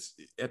 but it's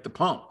at the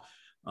pump.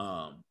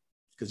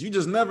 Because you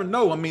just never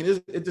know. I mean,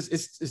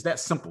 it's that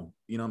simple,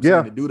 what I'm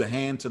saying, to do the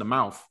hand to the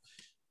mouth,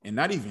 and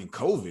not even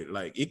COVID.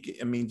 Like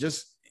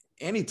just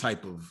any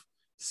type of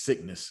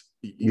sickness.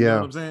 You know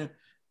what I'm saying?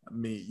 I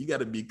mean, you got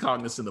to be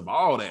cognizant of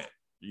all that.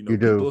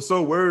 People are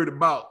so worried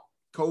about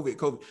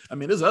COVID. I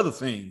mean, there's other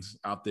things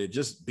out there.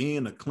 Just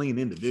being a clean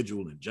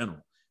individual in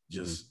general.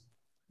 Just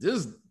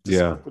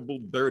despicable,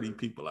 dirty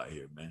people out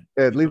here, man.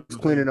 At least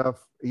clean enough.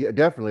 Yeah,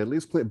 definitely. At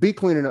least be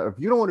clean enough.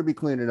 If you don't want to be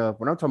clean enough,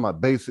 when I'm talking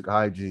about basic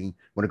hygiene,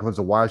 when it comes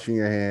to washing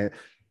your hands,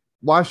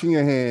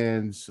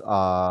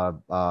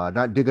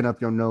 not digging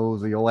up your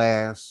nose or your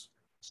ass,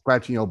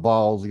 scratching your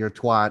balls or your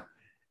twat,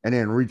 and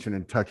then reaching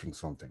and touching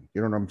something.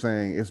 You know what I'm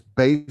saying? It's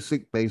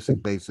basic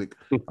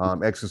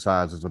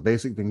exercises, the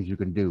basic things you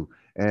can do.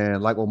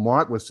 And like what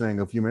Mark was saying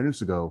a few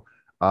minutes ago,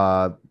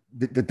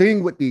 the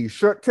thing with the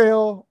shirt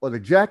tail or the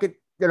jacket,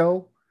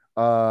 the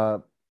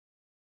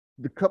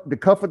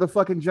cuff of the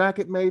fucking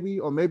jacket, maybe,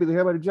 or maybe the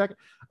hem of the jacket.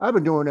 I've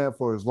been doing that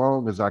for as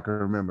long as I can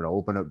remember, to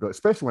open up doors,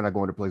 especially when I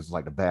go into places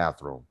like the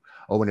bathroom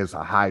or when it's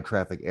a high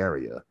traffic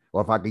area,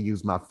 or if I can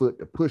use my foot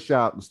to push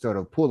out instead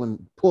of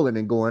pulling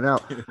and going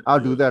out,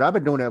 I'll do that. I've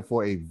been doing that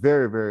for a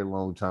very, very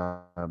long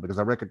time because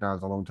I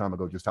recognized a long time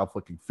ago just how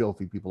fucking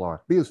filthy people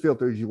are. Be as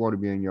filthy as you want to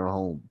be in your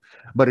home,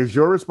 but it's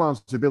your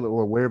responsibility,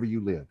 or wherever you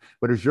live,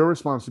 but it's your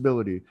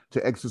responsibility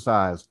to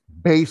exercise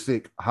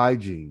basic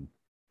hygiene,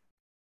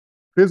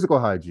 physical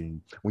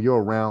hygiene, when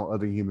you're around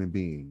other human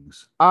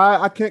beings.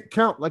 I can't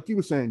count, like you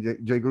were saying,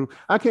 Jay Groove,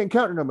 I can't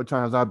count the number of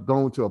times I've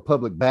gone to a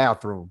public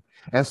bathroom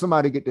and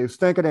somebody get their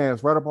stinking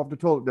ass right up off the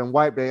toilet, then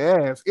wipe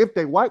their ass, if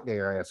they wipe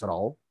their ass at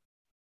all,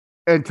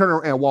 and turn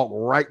around and walk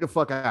right the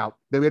fuck out.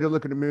 They better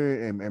look in the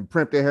mirror and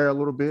primp their hair a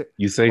little bit.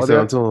 You say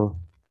something to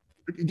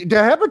them.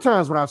 There have been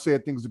times when I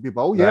said things to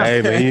people. Oh yeah,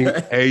 hey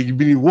man, you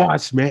be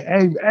watched, man.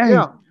 Hey,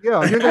 yeah.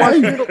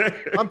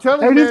 I'm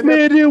telling you, this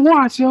man didn't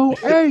watch, yo.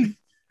 Hey,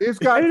 it's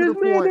got to the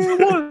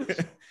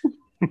point.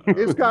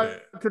 It's got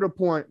to the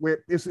point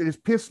where it's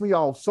pissed me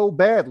off so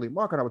badly.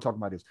 Mark and I were talking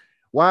about this.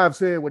 Why I've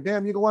said, well,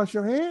 damn, you can wash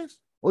your hands,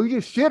 or you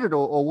just shit it,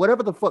 or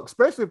whatever the fuck.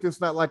 Especially if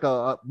it's not like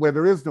where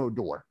there is no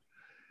door.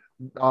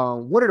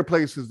 One of the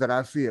places that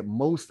I see it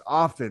most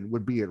often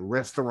would be at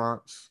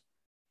restaurants,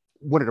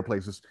 one of the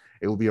places.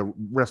 It will be a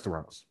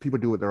restaurants. People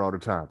do it there all the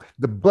time.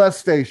 The bus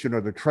station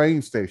or the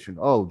train station.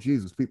 Oh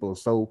Jesus, people are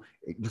so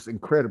just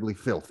incredibly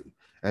filthy,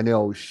 and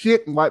they'll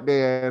shit and wipe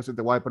their ass if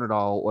they're wiping it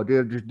all, or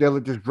they'll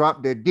just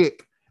drop their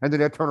dick and then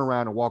they'll turn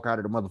around and walk out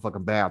of the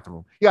motherfucking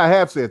bathroom. Yeah, I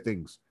have said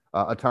things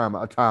a time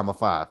of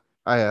 5.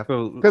 I have,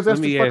 because that's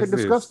just fucking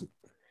disgusting.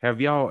 Have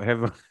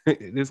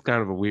this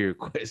kind of a weird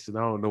question?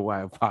 I don't know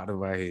why it popped in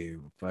my head.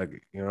 Fuck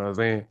it, you know what I'm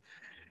saying?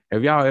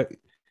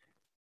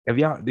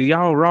 Do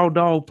y'all raw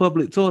dog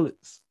public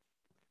toilets?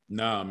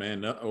 Nah,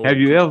 man. Have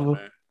you ever?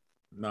 Man.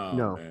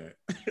 No, man.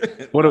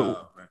 What? Man.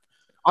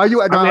 Are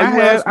you?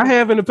 I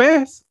have in the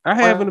past.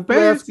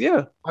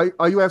 Yeah.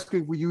 Are you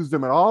asking if we use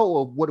them at all,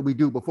 or what do we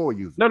do before we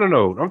use them?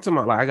 No. I'm talking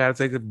about like I gotta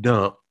take a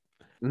dump.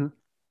 Mm-hmm.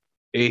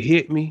 It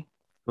hit me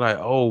like,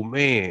 oh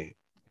man,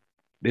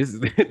 this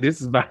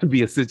is about to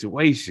be a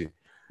situation.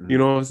 Mm-hmm. You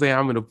know what I'm saying?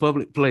 I'm in a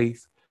public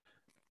place.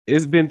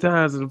 It's been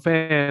times in the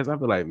past I've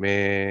been like,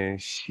 man,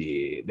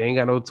 shit, they ain't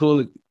got no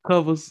toilet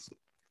covers.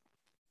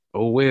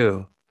 Oh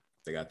well,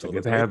 they got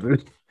toilet paper.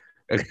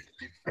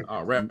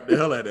 I'll wrap the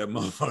hell out of that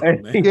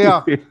motherfucker, man.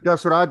 Yeah,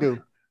 that's what I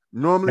do.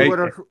 Normally,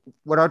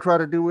 what I try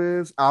to do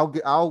is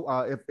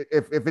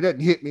if it doesn't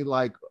hit me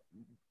like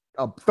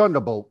a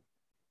thunderbolt,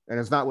 and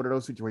it's not one of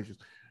those situations.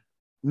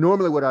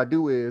 Normally, what I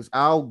do is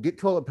I'll get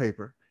toilet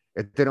paper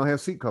if they don't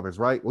have seat covers,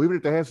 right? Or even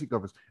if they have seat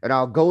covers, and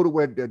I'll go to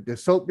where the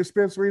soap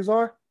dispensaries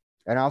are,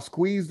 and I'll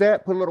squeeze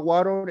that, put a little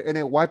water on it, and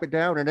then wipe it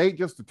down. And it ain't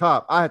just the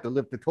top. I have to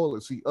lift the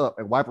toilet seat up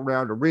and wipe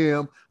around the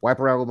rim, wipe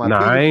around with my. Nah,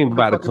 I ain't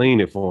about to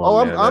clean it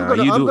for him. I'm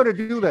gonna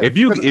do that. If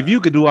you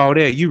could do all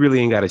that, you really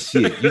ain't got a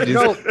shit. You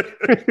just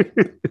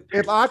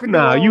if I can.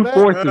 Nah, you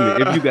forcing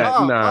it. If you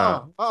got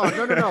no.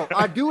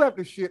 I do have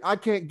to shit. I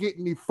can't get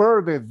any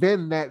further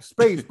than that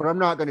space, but I'm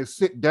not gonna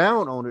sit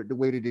down on it the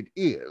way that it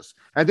is.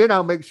 And then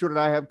I'll make sure that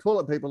I have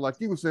toilet paper, like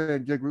you were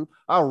saying, Jigru.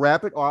 I'll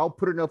wrap it, or I'll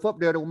put enough up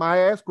there that my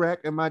ass crack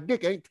and my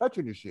dick ain't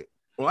touching the shit.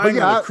 Well, I ain't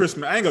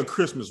gonna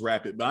Christmas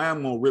wrap it, but I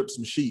am gonna rip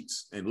some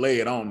sheets and lay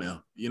it on there.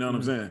 You know what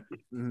I'm saying?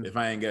 Mm-hmm. If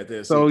I ain't got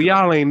that. So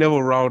y'all ain't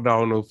never raw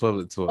dog no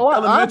public toilet. Oh,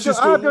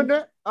 I've done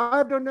that.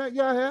 I've done that.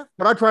 Yeah, I have.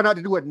 But I try not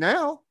to do it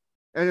now.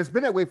 And it's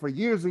been that way for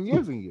years and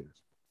years and years.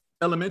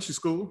 Elementary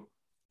school,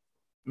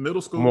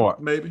 middle school,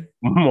 maybe.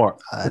 More.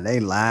 They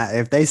lie.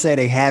 If they say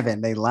they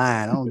haven't, they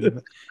lying. I don't give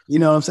it. You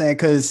know what I'm saying?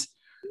 Because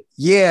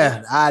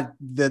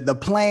the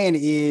plan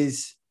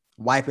is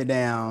wipe it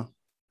down,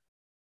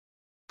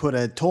 put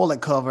a toilet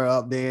cover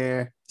up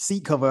there,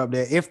 seat cover up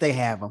there if they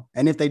have them.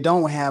 And if they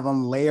don't have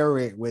them, layer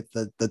it with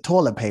the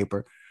toilet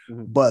paper.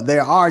 Mm-hmm. But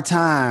there are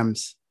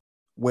times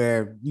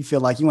where you feel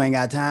like you ain't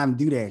got time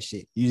to do that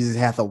shit. You just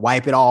have to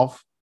wipe it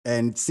off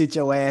and sit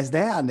your ass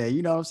down there.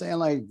 You know what I'm saying?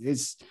 Like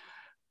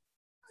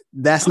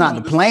that's not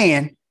the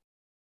plan.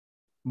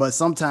 But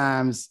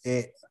sometimes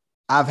it's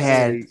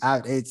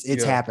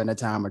happened a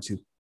time or two.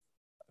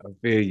 I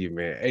feel you,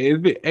 man.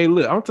 Hey,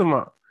 look, I'm talking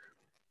about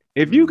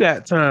if you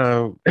got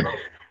time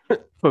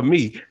for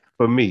me,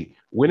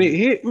 when it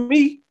hit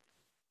me,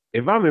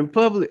 if I'm in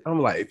public,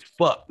 I'm like,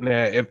 fuck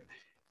now.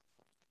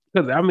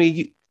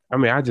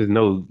 I just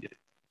know,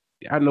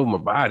 I know my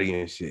body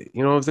and shit.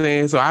 You know what I'm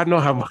saying? So I know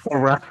how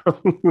around. I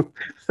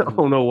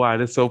don't know why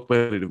that's so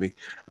funny to me.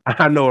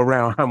 I know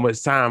around how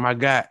much time I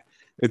got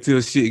until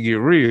shit get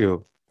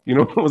real. You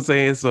know what I'm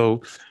saying?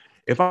 So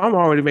if I'm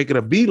already making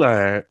a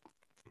beeline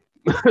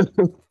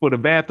for the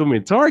bathroom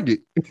in Target,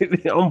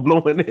 I'm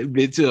blowing that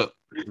bitch up.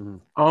 Mm-hmm.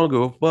 I don't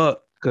give a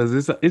fuck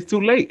because it's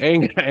too late. I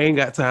ain't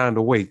got time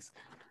to waste.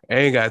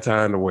 I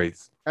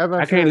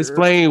can't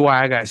explain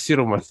why I got shit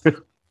on myself.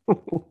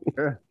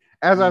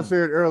 As I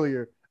said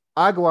earlier,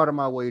 I go out of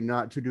my way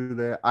not to do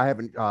that. I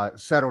haven't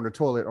sat on the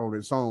toilet on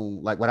its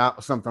own, like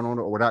without something on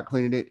it or without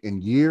cleaning it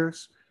in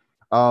years.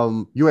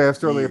 You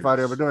asked earlier if I'd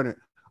ever done it.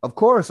 Of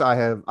course I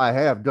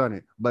have done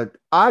it, but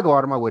I go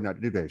out of my way not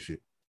to do that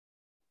shit.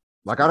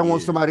 Like I don't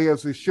want somebody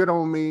else's shit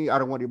on me. I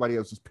don't want anybody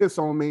else's piss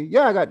on me.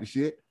 Yeah, I got the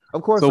shit.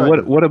 Of course. So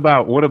what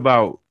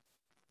about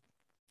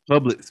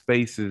public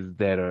spaces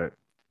that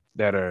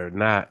are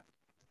not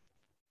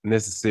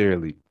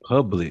necessarily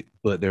public,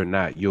 but they're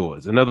not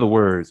yours? In other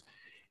words,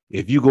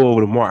 if you go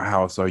over to Mark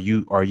House, are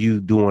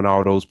you doing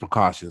all those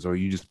precautions, or are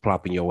you just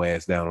plopping your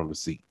ass down on the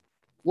seat?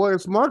 Well,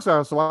 it's Mark's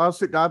house, so I'll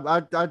sit.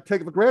 I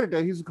take it for granted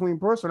that he's a clean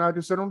person. I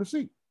just sit on the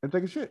seat and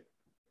take a shit.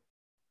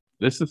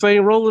 It's the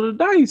same roll of the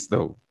dice,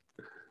 though.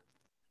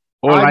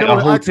 Or like a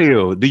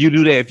hotel. Do you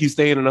do that if you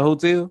staying in a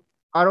hotel?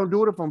 I don't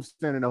do it if I'm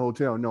staying in a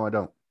hotel. No, I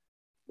don't.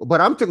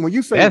 But I'm thinking when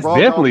you say that's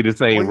definitely the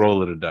same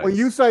roll of the dice. When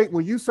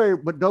you say,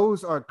 but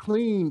those are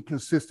clean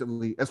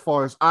consistently, as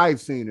far as I've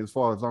seen, as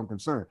far as I'm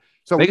concerned.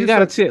 So they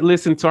got a check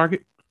list in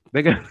Target.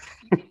 They got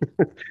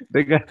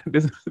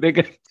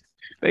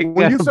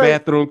a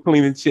bathroom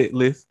cleaning check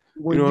list.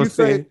 You know what I'm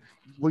saying?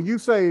 When you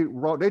say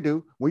raw, they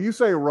do. When you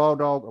say raw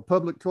dog, a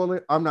public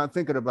toilet, I'm not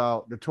thinking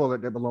about the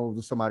toilet that belongs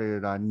to somebody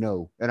that I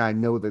know, and I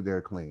know that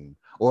they're clean.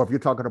 Or if you're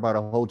talking about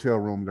a hotel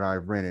room that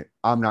I've rented,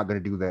 I'm not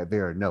going to do that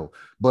there. No,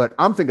 but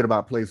I'm thinking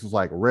about places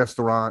like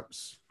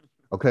restaurants,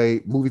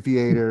 Okay, movie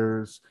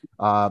theaters,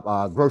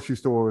 grocery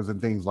stores, and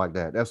things like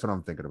that. That's what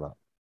I'm thinking about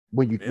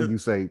when you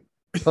say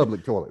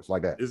public toilets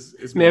like that.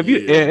 It's Now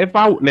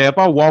if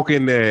I walk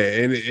in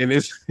there and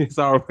it's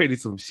already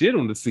some shit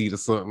on the seat or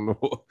something,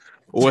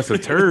 or it's a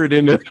turd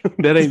in there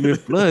that ain't been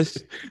flushed,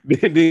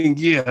 then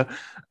yeah,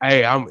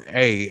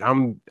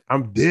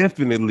 I'm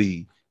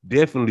definitely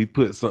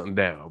put something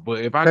down. But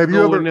if I Have you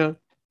go ever in there,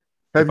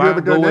 have you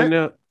ever done that?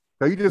 there,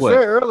 So you just what?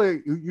 said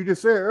earlier. You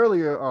just said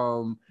earlier.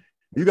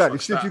 You got the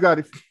shit. You got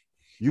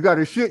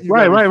the shit. You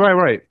Right.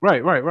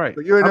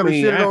 So you ain't I never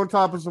mean, shitted on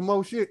top of some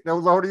more shit that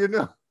was already in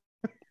there.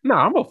 no,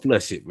 I'm gonna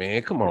flush it,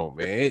 man. Come on,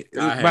 man.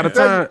 By the have.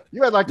 time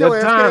You had like your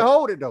ass can't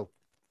hold it though.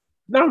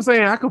 no, I'm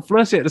saying I can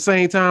flush at the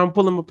same time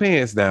pulling my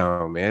pants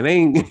down, man. I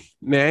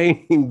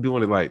ain't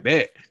doing it like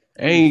that.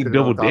 I ain't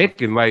double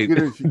decking like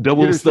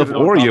double stuffed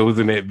Oreos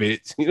in that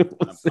bitch. You know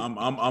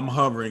what I'm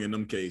hovering in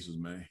them cases,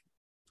 man.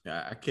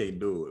 I can't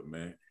do it,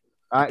 man.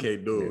 I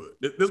can't do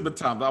it. There's been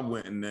times I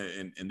went in there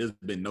and there's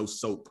been no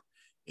soap,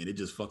 and it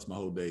just fucks my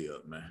whole day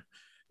up, man.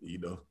 You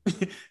know,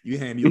 you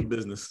handle your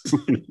business,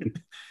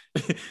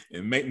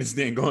 and maintenance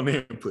didn't go in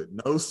there and put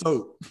no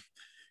soap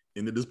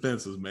in the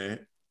dispensers, man.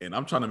 And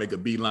I'm trying to make a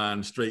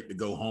beeline straight to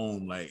go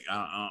home. Like,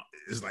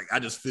 it's like I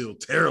just feel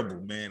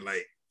terrible, man.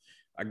 Like,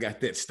 I got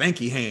that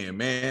stanky hand,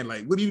 man.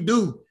 Like, what do you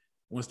do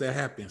once that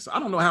happens? So I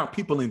don't know how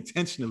people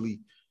intentionally,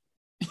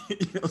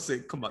 you know, say,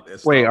 come out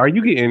that. Wait, are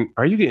you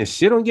getting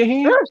shit on your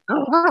hand?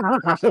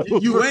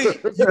 you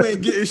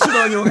ain't getting shit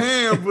on your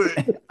hand, but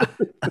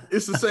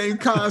it's the same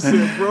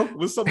concept, bro.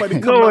 When somebody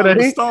come out of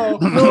the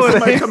stall,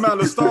 somebody come out of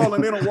the stall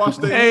and they don't wash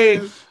their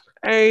hands.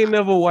 I ain't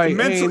never white.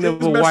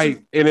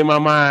 And in my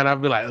mind,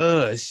 I'd be like,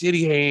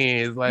 shitty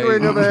hands. Like you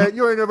ain't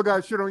never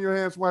got shit on your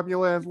hands swiping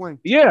your ass wing.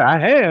 Yeah, I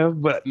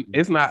have, but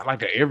it's not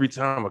like a every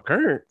time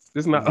occurrence.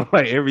 It's not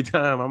like every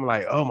time I'm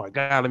like, oh my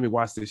God, let me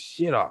wash this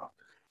shit off.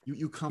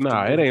 You comfortable?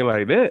 Nah, it ain't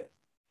like that.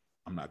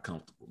 I'm not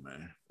comfortable,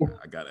 man.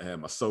 I gotta have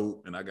my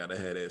soap and I gotta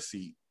have that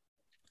seat.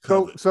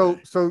 Covered, so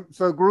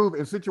Groove,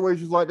 in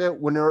situations like that,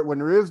 when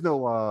there is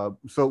no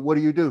so what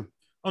do you do?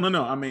 Oh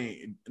no. I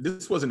mean,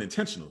 this wasn't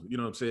intentional. You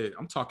know what I'm saying?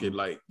 I'm talking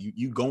like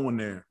you go in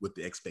there with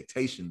the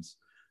expectations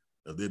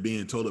of there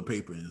being toilet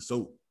paper and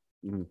soap.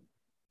 Mm-hmm.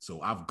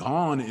 So I've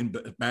gone in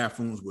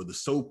bathrooms where the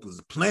soap was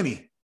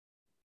plenty,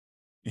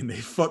 and they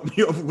fucked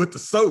me over with the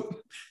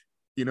soap.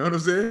 You know what I'm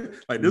saying?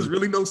 Like, there's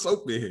really no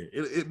soap in here.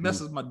 It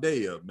messes my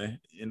day up, man.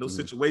 In those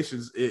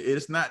situations,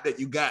 it's not that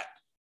you got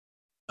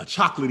a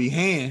chocolatey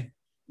hand.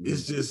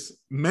 It's just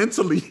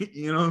mentally,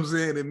 you know what I'm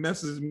saying? It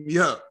messes me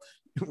up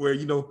where,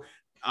 you know,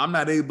 I'm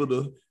not able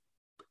to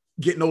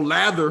get no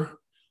lather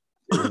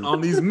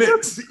on these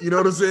mitts. You know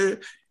what I'm saying?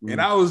 And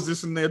I was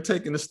just in there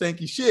taking the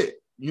stanky shit.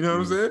 You know what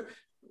I'm saying?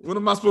 What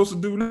am I supposed to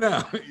do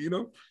now? You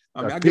know?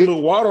 I mean, I get a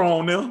little water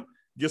on there,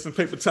 get some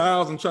paper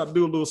towels and try to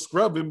do a little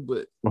scrubbing,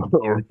 but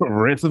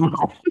rinse them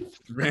off.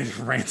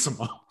 Rinse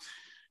them off.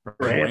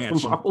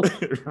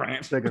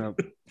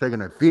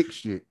 Taking a thick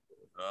shit.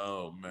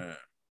 Oh man.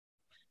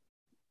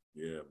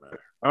 Yeah, man.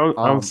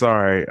 I'm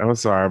sorry.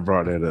 I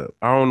brought that up.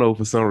 I don't know,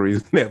 for some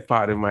reason that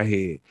popped in my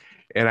head,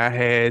 and I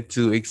had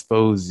to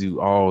expose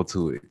you all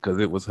to it because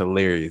it was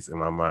hilarious in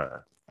my mind.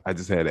 I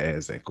just had to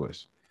ask that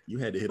question. You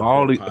had to hit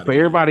for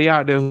everybody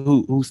out there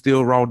who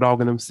still raw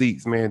dogging them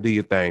seats, man. Do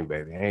your thing,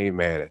 baby. I ain't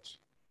mad at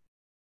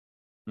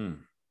you.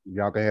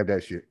 Y'all can have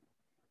that shit.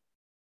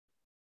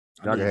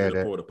 Y'all can have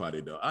that porta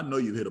potty though. I know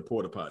you hit a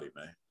porta potty,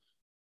 man.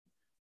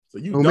 So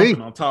you dumping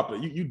on top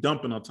of you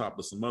dumping on top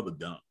of some other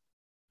dump.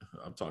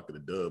 I'm talking to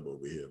Dub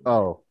over here. Man.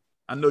 Oh,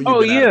 I know you.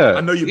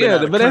 I know you've been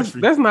out of country.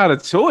 That's not a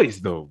choice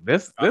though.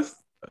 That's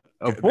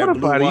a porta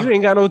potty. You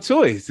ain't got no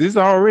choice. It's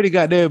already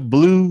got that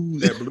blue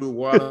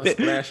water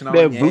splashing on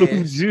that your blue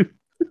ass. juice.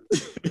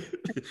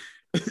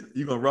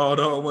 You gonna raw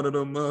dog one of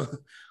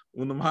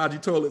them Haji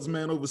toilets,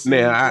 man, overseas.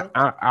 Now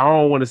I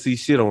don't want to see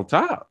shit on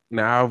top.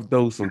 Now I'll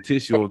throw some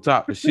tissue on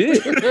top of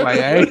shit. Like,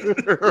 hey,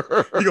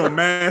 you gonna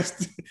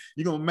mask.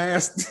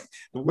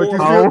 But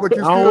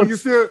you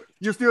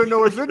still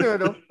know it's in there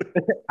though.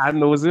 I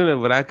know it's in there,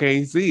 but I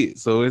can't see it.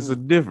 So it's a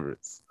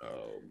difference.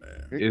 Oh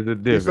man, it's a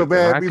difference.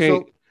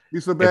 Be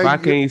so bad. If I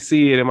can't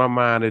see it in my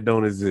mind, it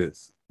don't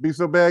exist. Be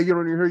so bad you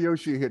don't even hear your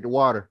shit hit the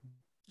water.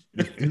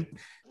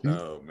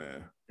 Oh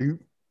man,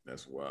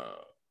 that's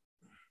wild.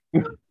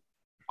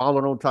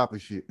 Falling on top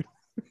of shit.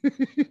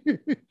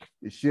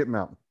 It's shit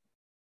mountain.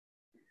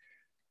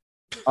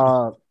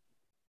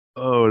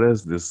 Oh,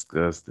 that's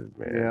disgusting,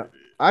 man. Yeah,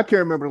 I can't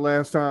remember the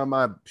last time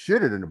I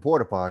shitted in a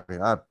porta potty.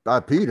 I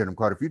peed in them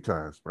quite a few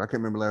times, but I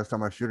can't remember the last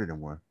time I shitted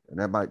in one.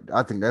 And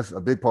I think that's a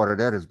big part of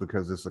that is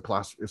because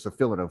it's a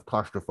feeling of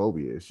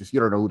claustrophobia. It's just you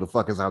don't know who the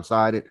fuck is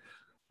outside it,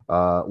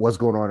 what's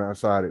going on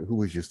outside it, who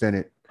was just in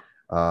it.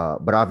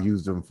 But I've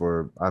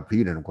peed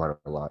in them quite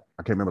a lot.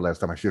 I can't remember the last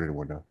time I shitted in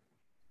one though.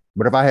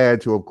 But if I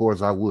had to, of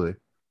course, I would.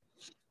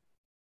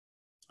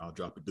 I'll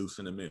drop a deuce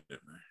in a minute,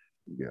 man.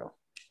 Yeah.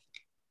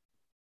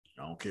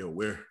 I don't care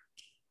where.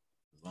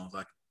 As long as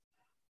I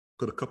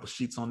put a couple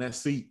sheets on that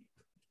seat,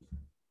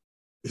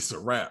 it's a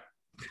wrap.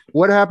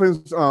 What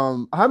happens?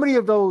 How many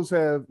of those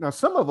have now?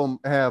 Some of them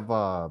have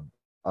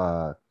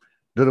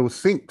little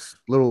sinks,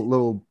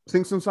 little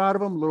sinks inside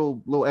of them,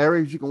 little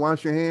areas you can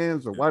wash your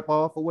hands or wipe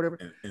off or whatever.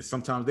 And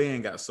sometimes they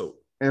ain't got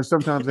soap. And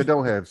sometimes they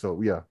don't have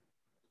soap. Yeah.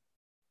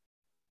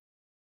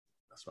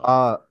 That's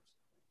right.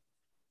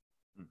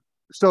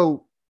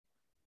 So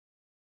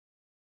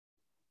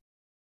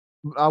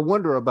I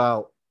wonder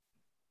about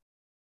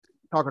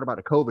talking about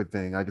the COVID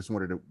thing. I just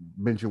wanted to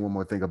mention one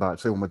more thing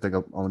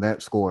on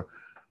that score.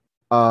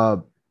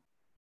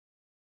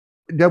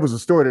 There was a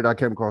story that I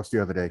came across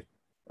the other day,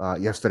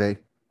 yesterday.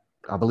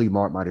 I believe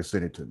Mark might have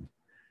sent it to me.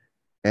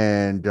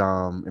 And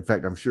in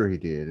fact, I'm sure he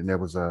did. And there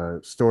was a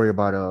story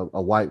about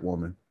a white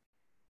woman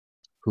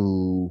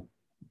who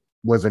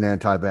was an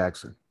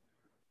anti-vaxxer.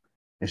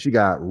 And she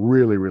got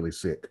really, really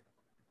sick.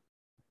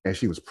 And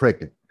she was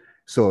pregnant.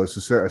 So a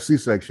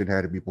C-section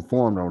had to be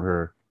performed on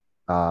her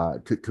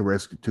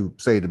to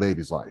save the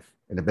baby's life.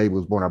 And the baby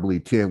was born, I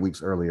believe, 10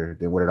 weeks earlier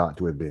than what it ought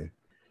to have been.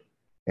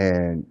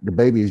 And the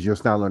baby is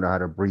just now learning how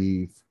to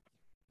breathe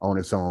on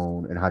its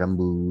own and how to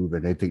move.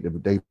 And they think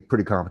they're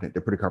pretty confident.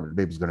 They're pretty confident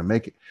the baby's going to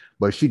make it.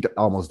 But she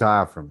almost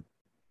died from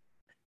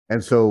it.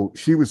 And so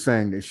she was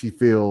saying that she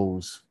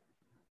feels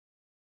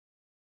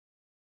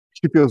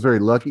very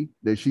lucky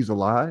that she's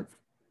alive.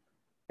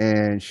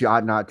 And she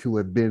ought not to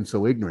have been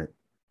so ignorant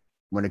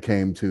when it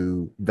came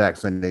to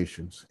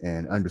vaccinations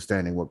and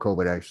understanding what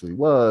COVID actually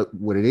was,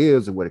 what it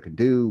is and what it can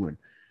do. And,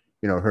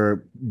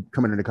 her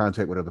coming into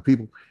contact with other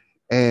people.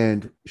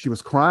 And she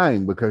was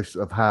crying because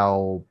of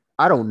how,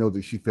 I don't know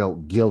that she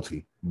felt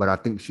guilty, but I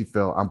think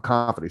I'm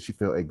confident she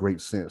felt a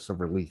great sense of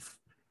relief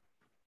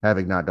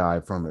having not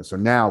died from it. So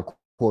now, of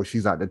course,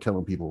 she's out there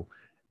telling people,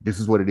 this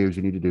is what it is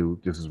you need to do.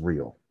 This is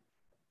real.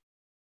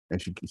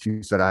 And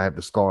she said, I have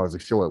the scars to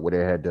show it where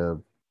they had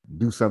to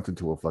do something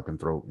to her fucking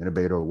throat,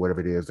 intubate or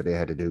whatever it is that they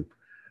had to do.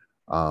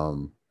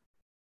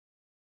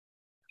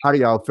 How do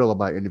y'all feel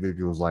about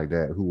individuals like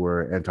that who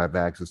were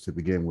anti-vaxxers to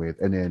begin with,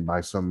 and then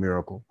by some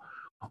miracle,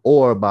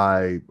 or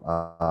by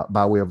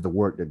way of the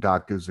work that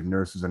doctors and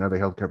nurses and other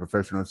healthcare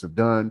professionals have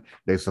done,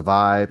 they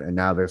survive, and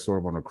now they're sort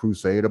of on a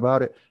crusade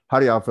about it? How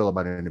do y'all feel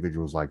about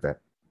individuals like that?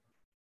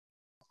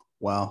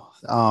 Well,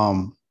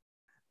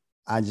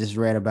 I just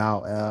read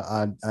about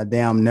a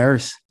damn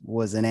nurse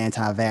was an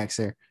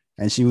anti-vaxxer,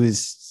 and she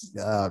was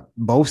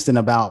boasting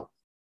about,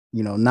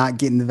 not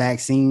getting the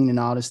vaccine and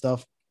all this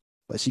stuff,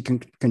 but she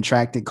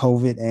contracted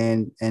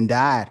COVID and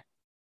died.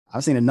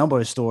 I've seen a number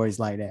of stories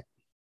like that.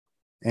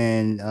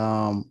 And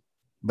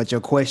but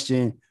your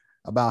question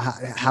about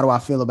how do I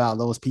feel about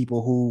those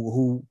people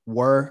who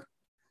were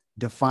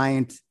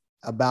defiant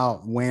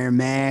about wearing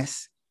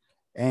masks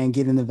and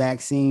getting the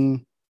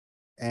vaccine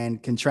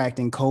and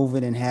contracting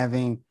COVID and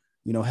having,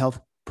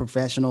 health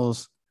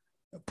professionals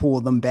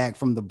pull them back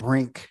from the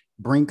brink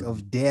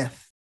of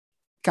death,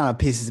 kind of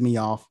pisses me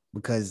off,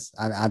 because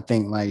I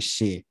think, like,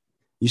 shit,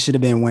 you should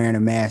have been wearing a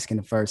mask in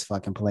the first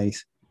fucking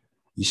place.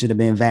 You should have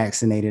been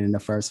vaccinated in the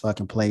first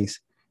fucking place.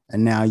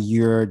 And now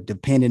you're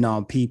dependent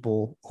on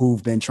people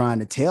who've been trying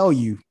to tell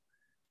you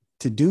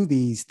to do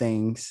these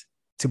things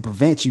to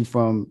prevent you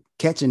from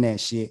catching that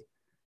shit.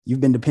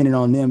 You've been dependent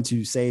on them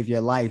to save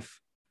your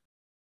life,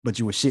 but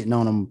you were shitting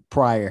on them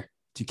prior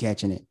to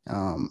catching it.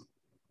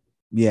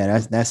 Yeah,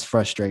 that's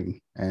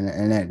frustrating.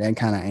 And that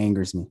kind of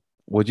angers me.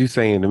 What you're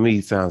saying to me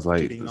sounds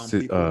like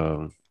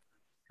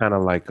kind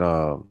of like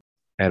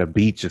at a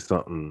beach or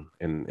something,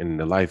 and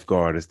the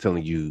lifeguard is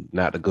telling you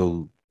not to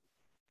go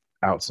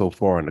out so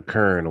far in the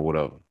current or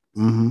whatever.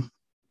 Mm-hmm.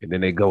 And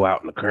then they go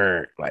out in the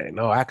current like,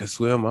 no, I can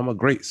swim. I'm a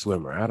great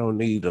swimmer. I don't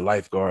need the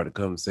lifeguard to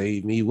come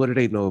save me. What do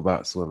they know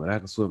about swimming? I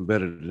can swim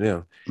better than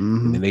them.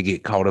 Mm-hmm. And then they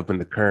get caught up in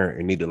the current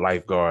and need the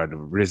lifeguard to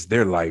risk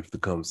their life to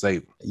come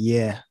save them.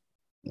 Yeah.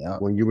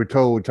 When you were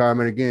told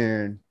time and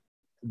again,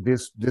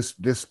 this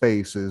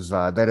space is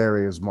that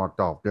area is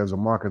marked off. There's a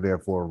marker there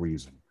for a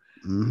reason.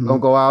 Mm-hmm. Don't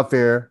go out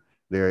there.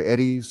 There are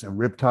eddies and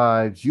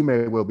riptides. You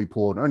may well be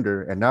pulled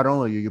under. And not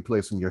only are you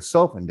placing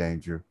yourself in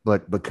danger,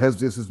 but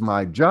because this is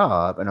my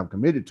job and I'm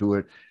committed to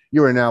it,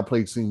 you are now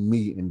placing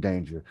me in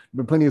danger. There have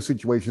been plenty of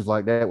situations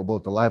like that where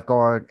both the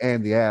lifeguard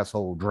and the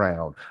asshole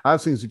drown.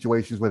 I've seen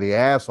situations where the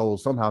asshole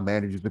somehow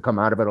manages to come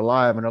out of it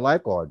alive and the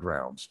lifeguard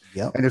drowns.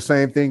 Yep. And the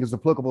same thing is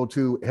applicable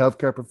to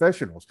healthcare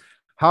professionals.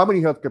 How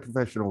many healthcare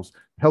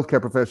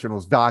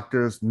professionals,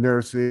 doctors,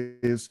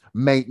 nurses,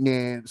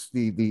 maintenance,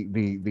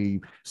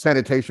 the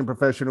sanitation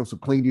professionals who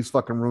clean these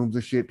fucking rooms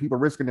and shit, people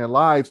risking their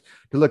lives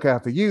to look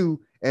after you.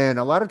 And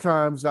a lot of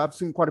times I've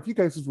seen quite a few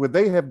cases where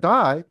they have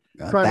died.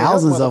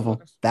 Thousands of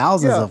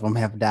them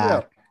have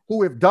died.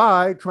 Who have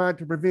died trying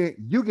to prevent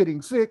you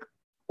getting sick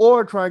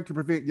or trying to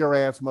prevent your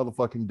ass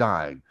motherfucking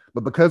dying.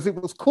 But because it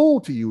was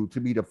cool to you to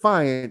be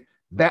defiant,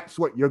 that's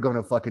what you're going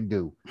to fucking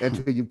do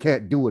until you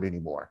can't do it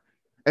anymore.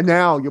 And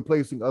now you're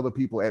placing other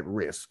people at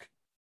risk.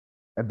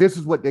 And this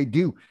is what they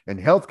do. And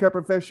healthcare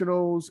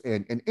professionals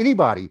and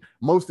anybody,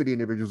 most of the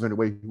individuals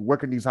anyway, who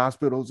work in these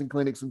hospitals and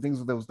clinics and things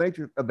of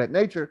that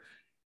nature,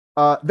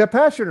 they're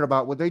passionate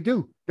about what they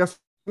do. That's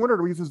one of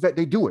the reasons that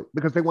they do it,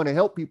 because they want to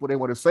help people. They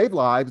want to save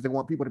lives. They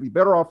want people to be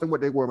better off than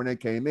what they were when they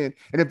came in.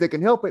 And if they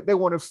can help it, they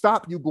want to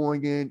stop you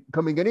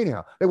coming in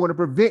anyhow. They want to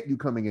prevent you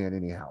coming in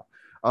anyhow.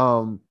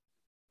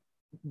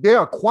 There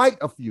are quite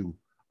a few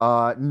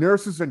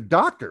nurses and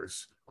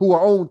doctors who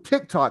are on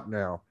TikTok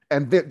now,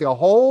 and the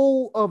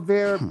whole of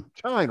their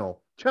channel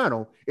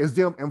is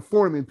them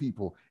informing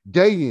people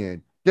day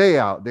in, day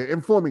out. They're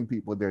informing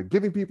people. They're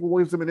giving people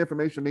wisdom and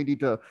information they need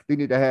to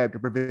have to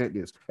prevent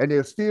this. And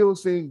they're still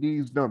seeing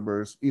these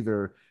numbers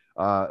either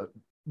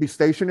be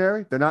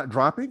stationary, they're not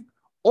dropping,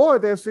 or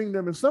they're seeing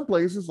them in some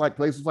places like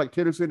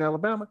Tennessee and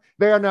Alabama.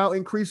 They are now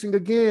increasing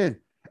again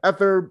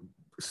after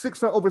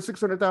over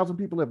 600,000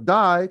 people have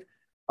died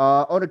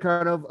on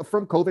account of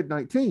from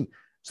COVID-19.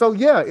 So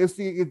yeah, it's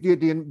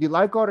the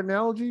lifeguard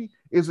analogy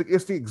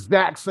it's the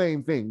exact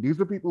same thing.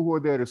 These are people who are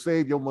there to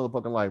save your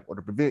motherfucking life or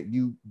to prevent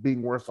you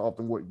being worse off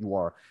than what you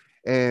are.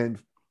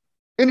 And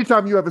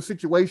anytime you have a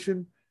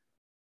situation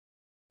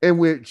in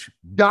which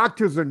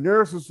doctors and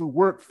nurses who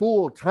work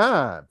full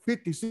time,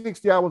 50,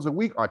 60 hours a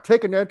week, are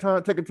taking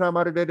time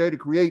out of their day to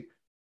create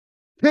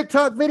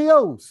TikTok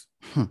videos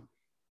to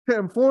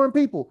inform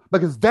people,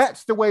 because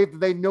that's the way that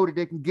they know that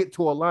they can get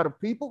to a lot of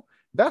people,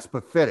 that's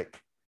pathetic.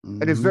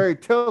 And it's very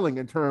telling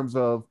in terms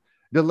of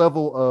the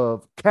level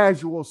of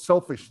casual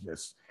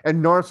selfishness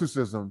and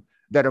narcissism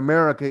that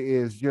America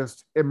is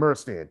just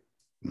immersed in.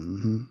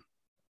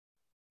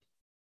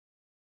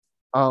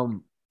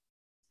 Doing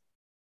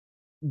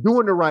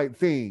the right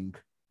thing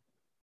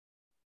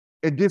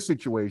in this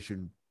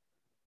situation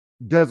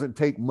doesn't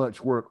take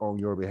much work on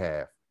your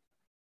behalf.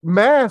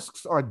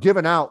 Masks are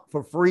given out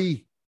for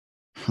free.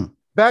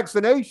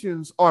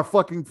 Vaccinations are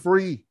fucking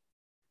free.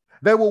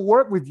 They will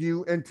work with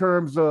you in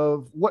terms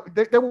of what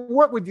they will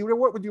work with you. They'll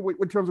work with you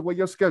in terms of what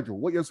your schedule,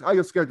 how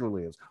your schedule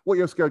is, how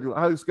your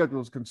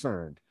schedule is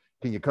concerned.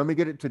 Can you come and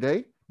get it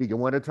today? Do you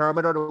want to time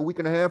it out a week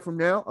and a half from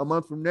now, a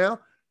month from now?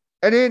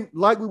 And then,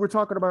 like we were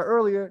talking about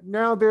earlier,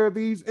 now there are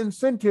these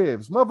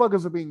incentives.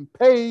 Motherfuckers are being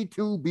paid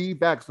to be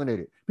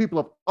vaccinated. People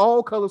of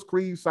all colors,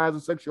 creeds,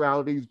 sizes,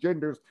 sexualities,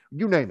 genders,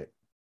 you name it.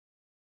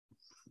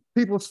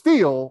 People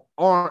still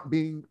aren't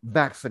being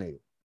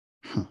vaccinated.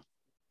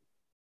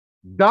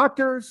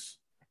 Doctors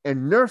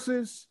and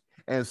nurses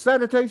and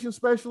sanitation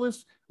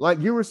specialists, like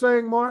you were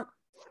saying, Mark,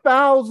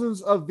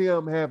 thousands of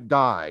them have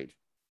died.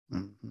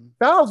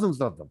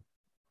 Thousands of them.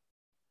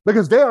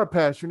 Because they are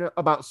passionate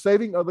about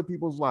saving other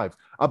people's lives,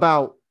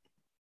 about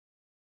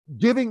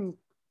giving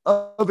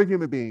other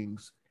human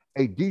beings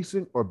a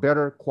decent or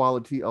better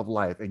quality of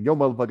life. And your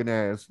motherfucking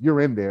ass,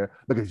 you're in there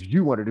because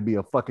you wanted to be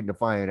a fucking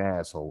defiant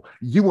asshole.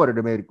 You wanted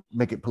to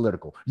make it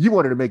political. You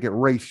wanted to make it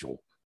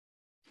racial.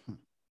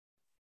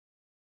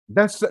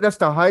 That's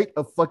the height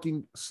of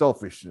fucking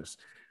selfishness.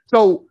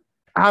 So,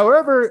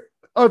 however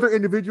other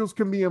individuals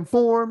can be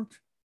informed,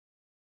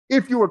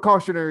 if you're a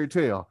cautionary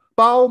tale,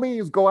 by all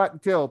means, go out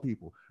and tell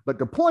people. But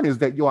the point is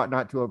that you ought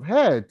not to have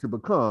had to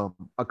become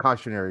a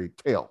cautionary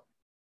tale.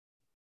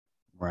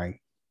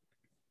 Right.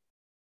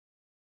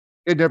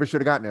 It never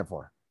should have gotten that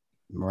far.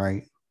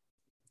 Right.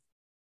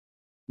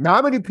 Now,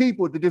 how many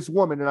people did this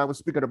woman that I was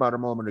speaking about a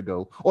moment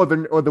ago, or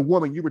the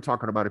woman you were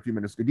talking about a few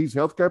minutes ago, these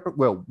healthcare,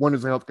 well, one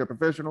is a healthcare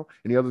professional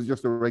and the other is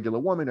just a regular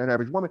woman, an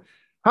average woman.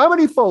 How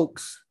many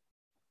folks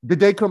did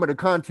they come into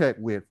contact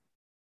with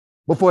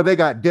before they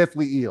got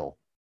deathly ill?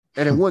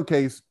 And in one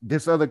case,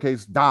 this other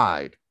case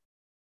died.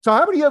 So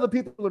how many other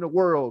people in the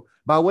world,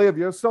 by way of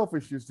your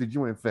selfishness, did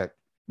you infect?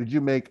 Did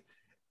you make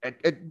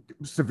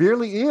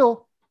severely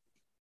ill?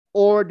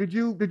 Or did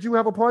you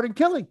have a part in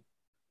killing?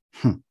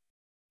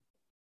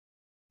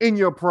 In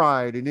your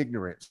pride and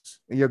ignorance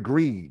and your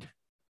greed,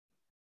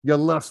 your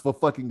lust for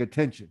fucking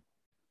attention.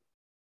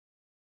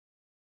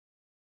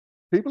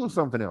 People are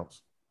something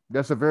else.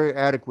 That's a very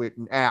adequate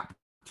and apt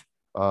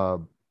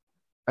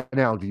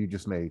analogy you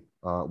just made,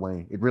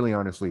 Wayne. It really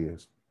honestly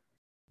is.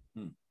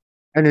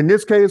 And in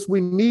this case, we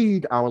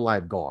need our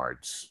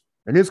lifeguards.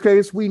 In this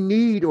case, we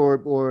need,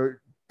 or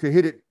to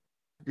hit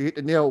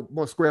the nail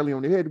more squarely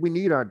on the head, we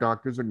need our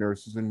doctors and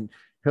nurses and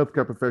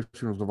healthcare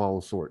professionals of all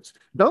sorts.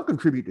 Don't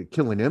contribute to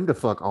killing them to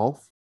fuck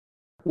off.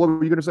 What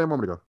were you going to say a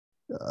moment ago?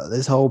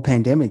 This whole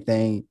pandemic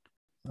thing,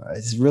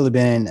 it's really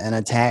been an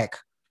attack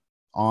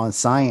on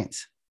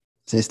science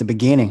since the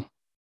beginning.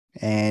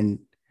 And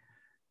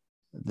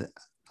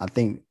I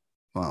think,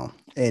 well,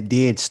 it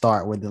did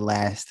start with the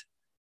last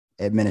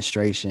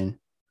administration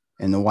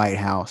in the White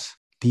House.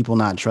 People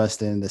not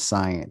trusting the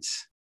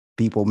science,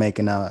 people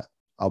making a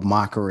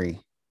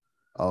mockery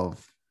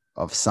of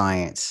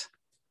science.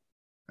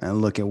 And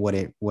look at what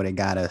it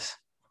got us.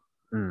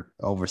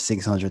 Over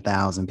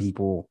 600,000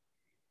 people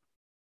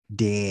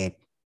dead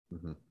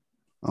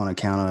on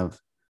account of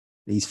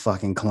these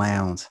fucking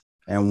clowns,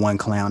 and one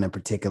clown in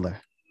particular.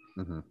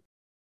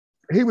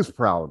 He was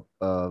proud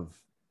of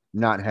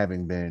not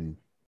having been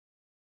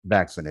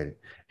vaccinated.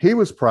 He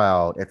was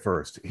proud at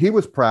first. He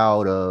was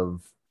proud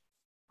of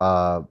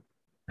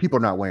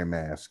people not wearing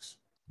masks,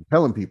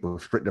 telling people,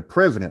 the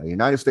president of the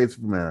United States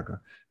of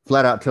America,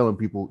 flat out telling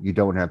people you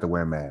don't have to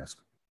wear a mask.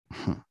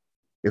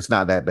 It's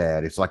not that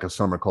bad. It's like a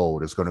summer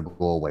cold. It's going to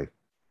go away.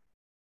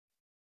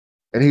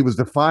 And he was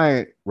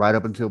defiant right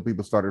up until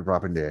people started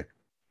dropping dead.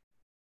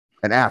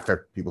 And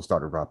after people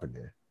started dropping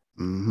dead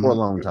for a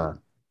long time.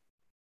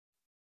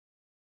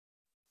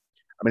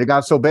 I mean, it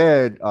got so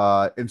bad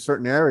in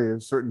certain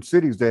areas, certain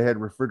cities, they had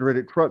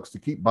refrigerated trucks to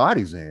keep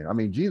bodies in. I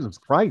mean, Jesus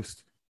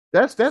Christ.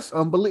 That's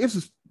unbelievable. This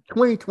is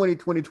 2020,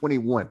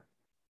 2021.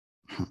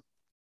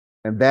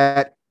 And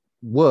that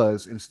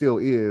was and still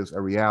is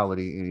a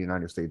reality in the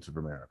United States of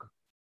America.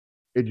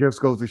 It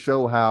just goes to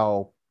show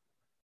how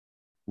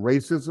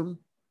racism,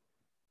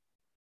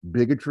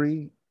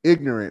 bigotry,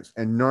 ignorance,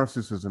 and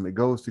narcissism, it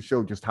goes to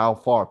show just how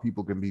far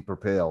people can be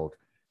propelled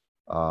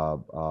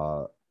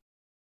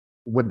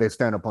when they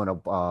stand upon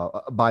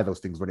by those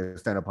things, when they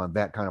stand upon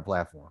that kind of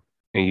platform.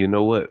 And you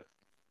know what?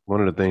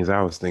 One of the things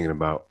I was thinking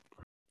about,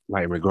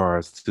 like in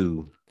regards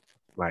to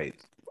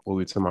like what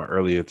we were talking about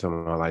earlier,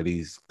 talking about like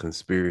these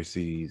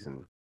conspiracies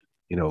and,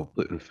 you know,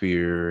 putting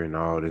fear and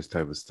all this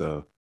type of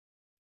stuff.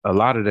 A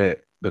lot of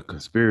that, the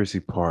conspiracy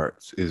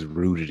parts is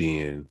rooted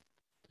in,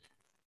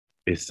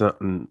 it's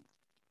something,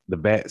 the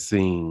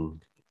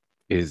vaccine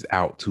is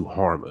out to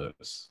harm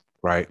us,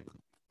 right?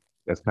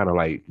 That's kind of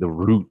like the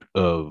root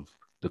of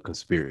the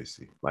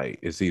conspiracy. Like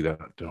it's either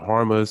to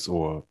harm us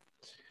or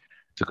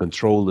to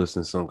control us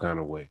in some kind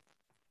of way.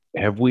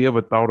 Have we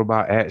ever thought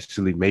about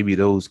actually maybe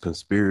those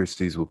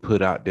conspiracies were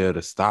put out there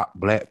to stop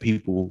Black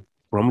people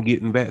from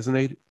getting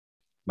vaccinated?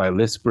 Like,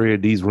 let's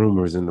spread these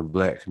rumors in the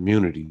Black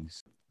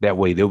communities. That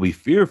way they'll be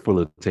fearful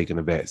of taking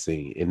the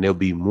vaccine and they'll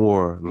be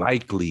more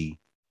likely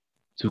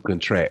to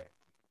contract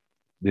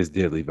this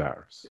deadly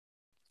virus.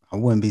 I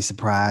wouldn't be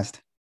surprised.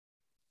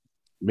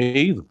 Me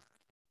either.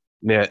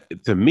 Now,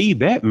 to me,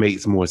 that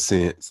makes more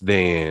sense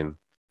than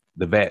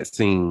the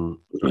vaccine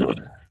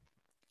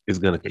is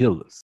going to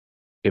kill us.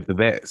 If the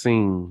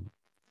vaccine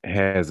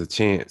has a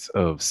chance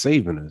of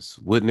saving us,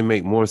 wouldn't it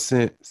make more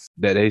sense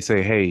that they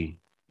say, hey,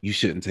 you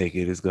shouldn't take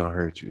it, it's going to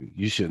hurt you.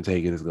 You shouldn't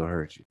take it, it's going to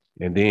hurt you.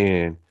 And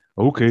then,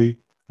 okay,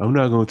 I'm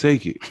not going to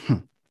take it.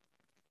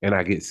 And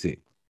I get sick,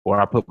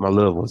 or I put my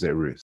loved ones at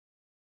risk.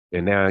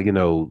 And now, you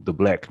know, the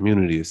Black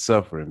community is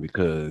suffering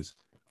because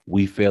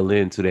we fell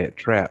into that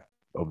trap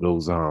of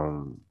those,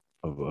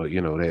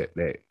 you know, that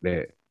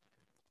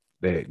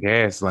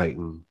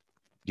gaslighting,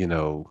 you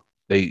know,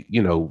 they,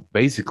 you know,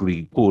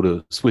 basically pulled a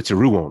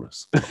switcheroo on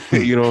us.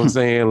 You know what I'm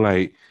saying?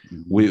 Like,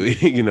 we,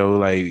 you know,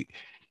 like,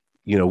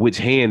 you know, which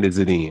hand is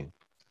it in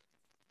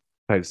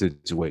type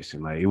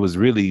situation. Like, it was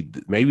really,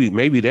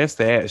 maybe that's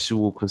the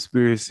actual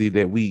conspiracy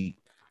that we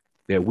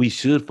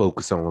should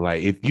focus on.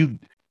 Like,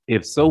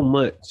 if so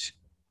much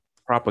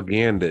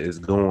propaganda is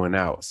going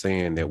out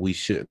saying that we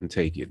shouldn't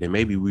take it, then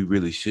maybe we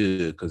really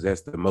should, because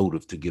that's the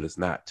motive to get us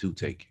not to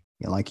take it.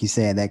 Yeah, like you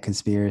said, that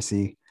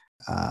conspiracy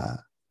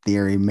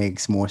theory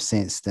makes more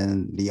sense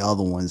than the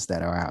other ones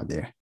that are out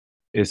there.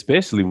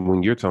 Especially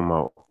when you're talking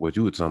about what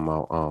you were talking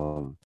about,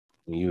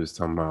 when you was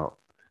talking about,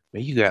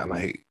 man, you got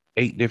like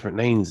 8 different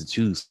names to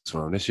choose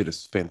from. That shit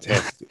is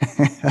fantastic.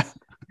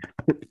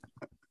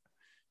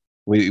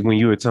 When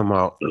you were talking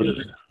about,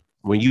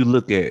 when you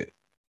look at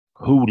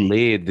who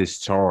led this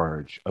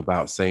charge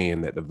about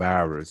saying that the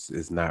virus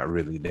is not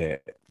really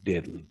that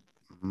deadly.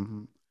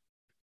 Mm-hmm.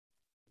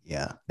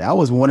 Yeah, that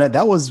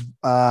was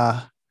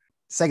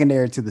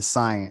secondary to the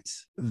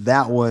science.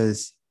 That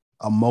was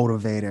a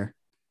motivator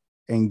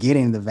in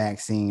getting the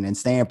vaccine and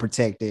staying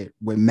protected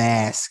with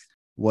masks,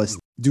 was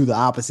do the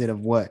opposite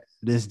of what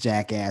this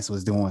jackass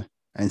was doing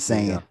and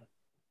saying. Yeah.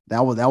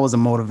 That was a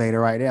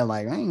motivator right there.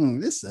 Like,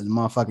 this is a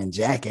motherfucking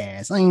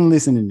jackass. I ain't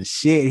listening to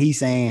shit he's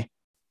saying,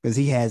 because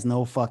he has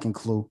no fucking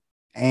clue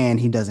and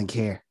he doesn't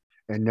care.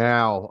 And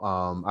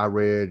now I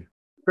read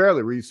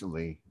fairly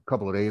recently, a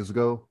couple of days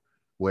ago,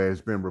 where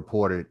it's been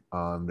reported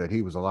that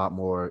he was a lot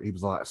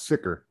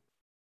sicker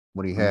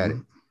when he had it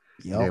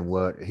than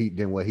what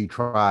he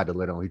tried to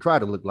let on. He tried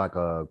to look like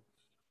a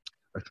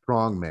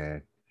strong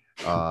man,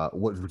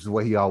 which is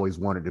what he always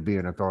wanted to be,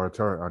 an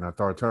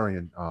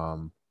authoritarian.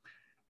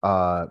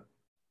 I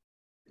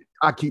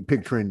keep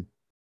picturing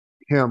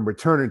him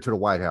returning to the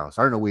White House.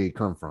 I don't know where he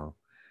come from,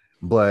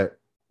 but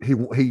he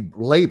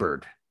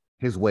labored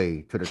his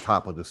way to the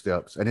top of the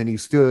steps, and then he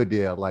stood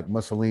there like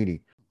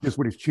Mussolini, just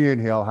with his chin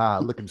held high,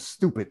 looking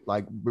stupid,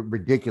 like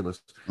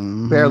ridiculous,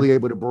 barely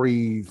able to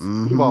breathe.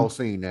 We've all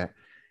seen that.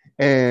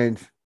 And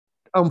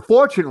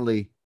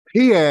unfortunately,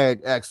 he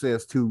had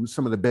access to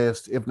some of the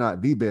best, if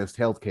not the best,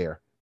 healthcare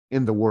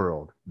in the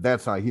world.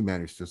 That's how he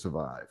managed to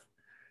survive.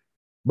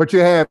 But you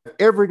have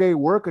everyday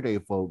workaday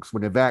folks,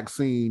 when the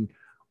vaccine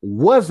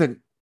wasn't,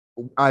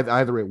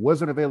 either it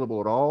wasn't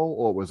available at all,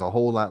 or it was a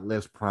whole lot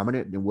less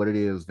prominent than what it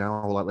is now,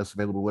 a whole lot less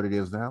available than what it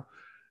is now.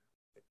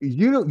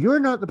 You're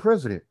not the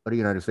president of the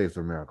United States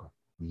of America.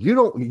 You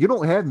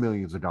don't have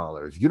millions of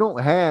dollars. You're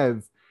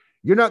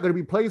not going to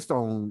be placed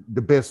on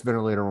the best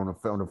ventilator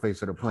on the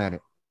face of the planet.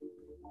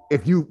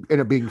 If you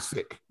end up being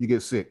sick, you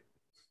get sick.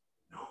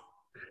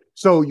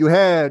 So you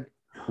had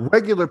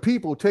regular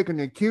people taking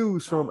their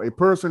cues from a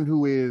person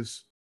who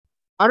is,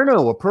 they've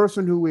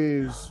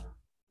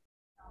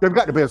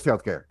got the best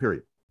healthcare,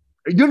 period.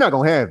 You're not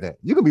gonna have that.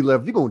 You're gonna be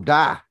left. You're gonna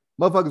die.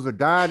 Motherfuckers are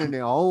dying in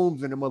their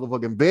homes in their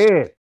motherfucking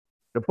bed.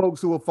 The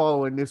folks who are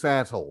following this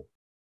asshole.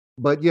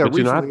 But yeah, But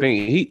you know, I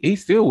recently, think he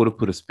still would have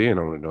put a spin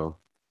on it though.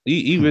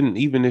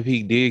 Even if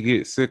he did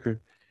get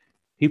sicker,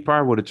 he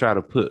probably would have tried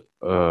to put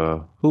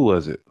who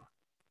was it?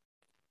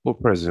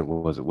 What president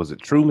was it? Was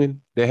it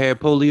Truman that had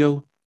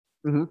polio?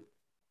 mm-hmm.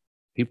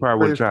 He probably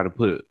would have tried to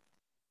put,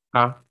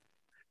 huh?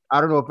 I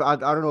don't know if I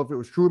don't know if it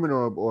was Truman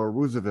or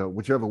Roosevelt,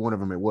 whichever one of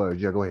them it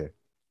was. Yeah, go ahead.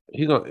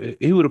 He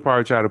would have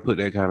probably tried to put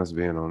that kind of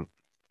spin on it.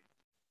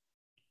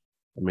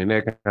 I mean,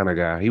 that kind of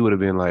guy. He would have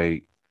been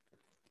like,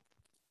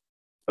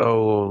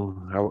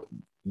 "Oh,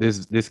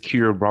 this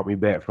cure brought me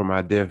back from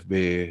my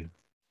deathbed.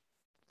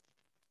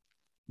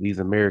 These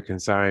American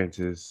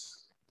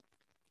scientists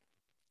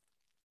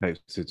type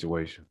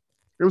situation."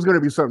 It was going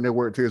to be something that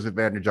worked to his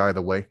advantage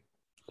either way.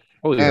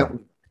 Oh yeah. And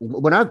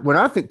when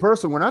I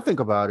think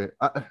about it,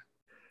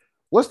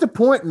 what's the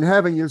point in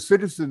having your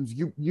citizens?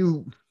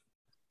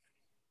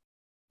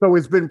 So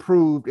it's been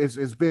proved,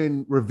 it's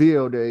been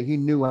revealed that he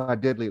knew how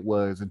deadly it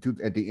was at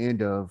the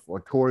end of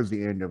or towards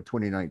the end of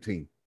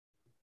 2019.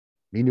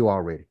 He knew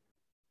already.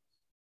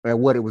 And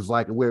what it was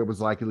like and where it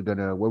was like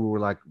where we were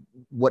like,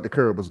 what the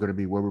curve was gonna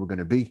be, where we were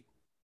gonna be.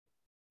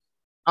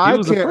 He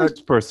was the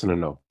first person to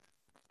know.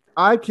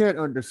 I can't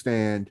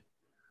understand.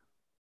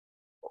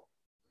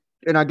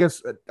 And I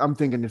guess I'm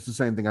thinking it's the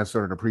same thing I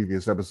said in a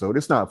previous episode.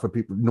 It's not for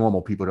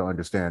normal people to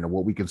understand, or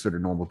what we consider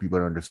normal people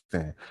to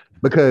understand,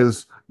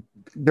 because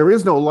there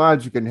is no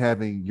logic in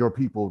having your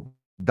people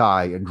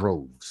die in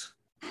droves.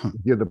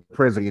 You're the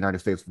president of the United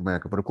States of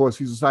America, but of course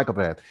he's a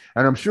psychopath,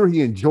 and I'm sure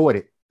he enjoyed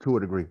it to a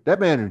degree.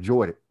 That man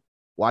enjoyed it,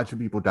 watching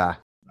people die.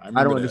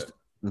 I don't understand.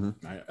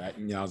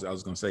 Mm-hmm. I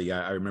was gonna say,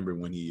 I remember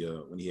when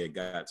he had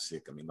got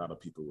sick. I mean, a lot of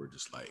people were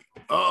just like,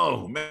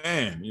 "Oh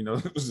man,"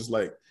 it was just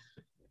like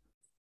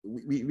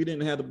we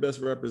didn't have the best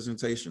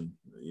representation,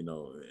 in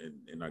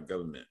our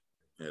government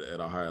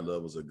at our higher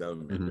levels of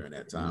government during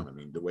that time. I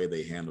mean, the way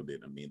they handled it,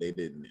 I mean, they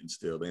didn't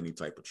instill any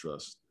type of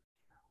trust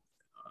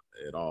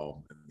at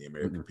all in the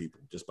American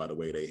people, just by the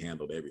way they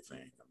handled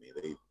everything. I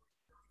mean,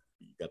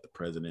 you got the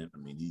president. I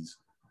mean, he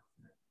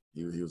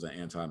was an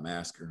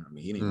anti-masker. I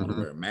mean, he didn't want to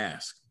wear a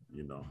mask.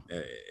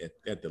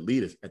 At the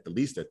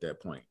least at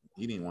that point,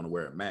 he didn't want to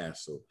wear a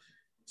mask.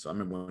 So I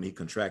remember when he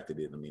contracted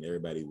it. I mean,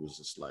 everybody was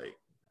just like,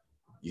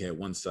 you had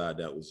one side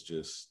that was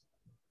just,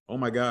 oh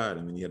my God,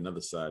 and then you had another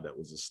side that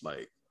was just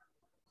like,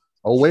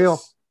 oh well.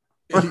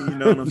 You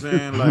know what I'm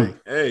saying? Like,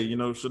 hey,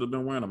 should have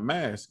been wearing a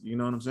mask. You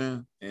know what I'm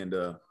saying? And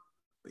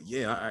but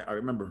yeah, I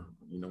remember,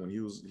 when he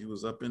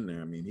was up in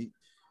there. I mean,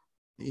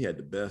 he had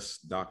the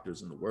best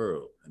doctors in the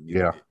world.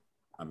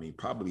 I mean,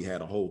 probably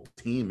had a whole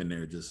team in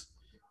there. Just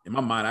in my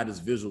mind, I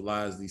just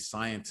visualized these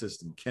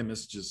scientists and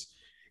chemists just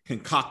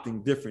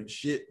concocting different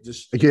shit,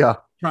 just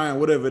trying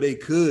whatever they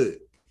could.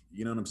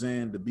 You know what I'm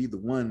saying? To be the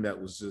one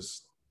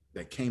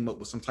that came up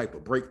with some type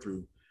of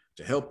breakthrough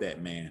to help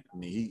that man. I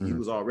mean, he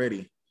was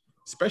already,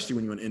 especially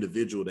when you're an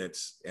individual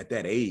that's at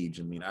that age.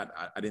 I mean,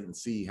 I didn't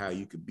see how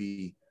you could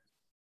be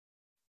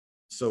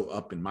so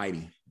up and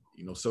mighty,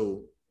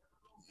 to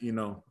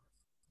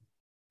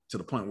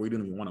the point where you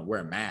didn't even want to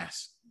wear a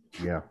mask.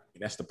 Yeah.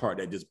 And that's the part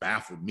that just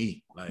baffled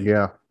me. Like,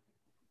 yeah.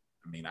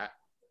 I mean,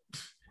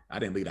 I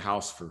didn't leave the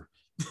house for,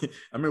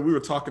 I mean, we were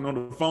talking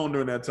on the phone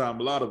during that time.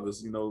 A lot of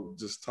us,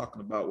 just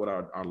talking about what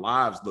our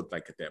lives looked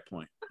like at that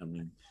point. I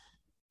mean,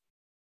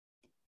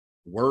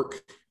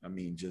 work, I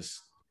mean,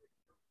 just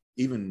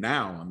even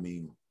now, I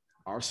mean,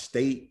 our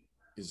state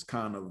is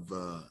kind of,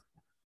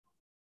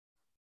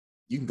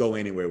 you can go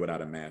anywhere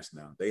without a mask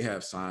now. They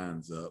have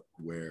signs up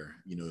where,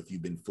 if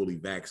you've been fully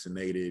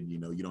vaccinated, you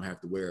don't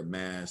have to wear a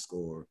mask,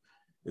 or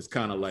it's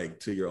kind of like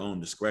to your own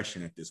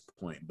discretion at this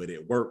point. But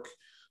at work,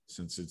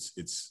 since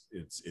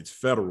it's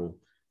federal,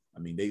 I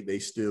mean, they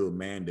still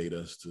mandate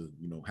us to,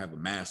 have a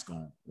mask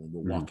on when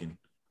we're walking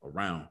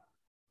around.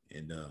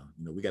 And,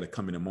 we got to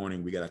come in the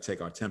morning, we got to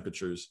take our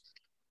temperatures.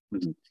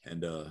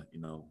 And,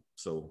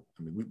 so,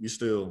 I mean, we're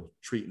still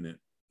treating it.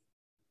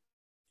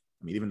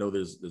 I mean, even though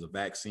there's a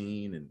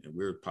vaccine, and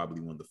we're probably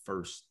one of the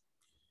first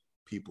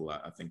people,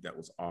 I think, that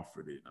was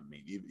offered it. I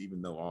mean,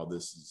 even though all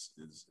this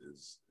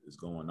is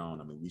going on,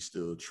 I mean, we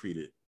still treat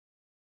it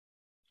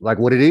like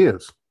what it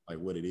is. Like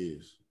what it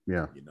is.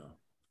 Yeah.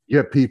 You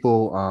have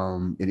people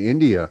in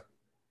India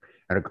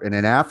and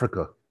in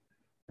Africa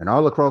and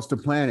all across the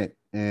planet,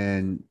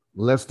 and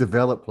less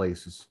developed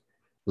places,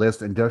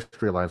 less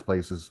industrialized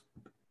places.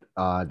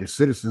 The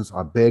citizens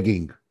are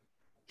begging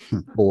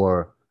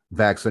for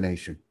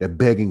vaccination. They're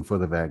begging for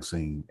the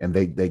vaccine, and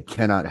they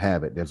cannot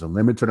have it. There's a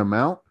limited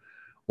amount,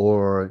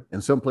 or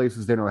in some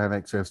places they don't have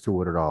access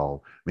to it at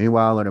all.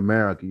 Meanwhile, in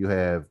America, you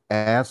have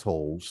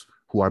assholes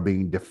who are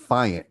being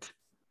defiant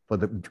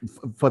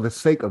for the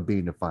sake of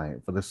being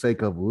defiant, for the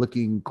sake of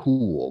looking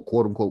cool,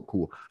 quote unquote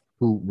cool,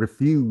 who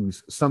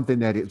refuse something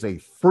that is a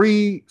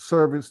free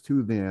service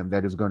to them,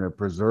 that is going to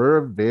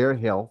preserve their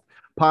health,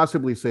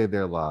 possibly save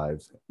their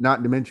lives,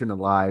 not to mention the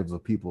lives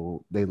of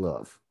people they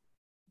love,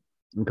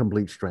 and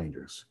complete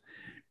strangers.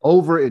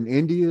 Over in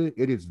India,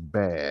 it is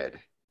bad.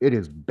 It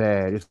is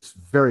bad. It's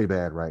very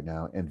bad right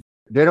now. And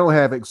they don't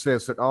have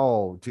access at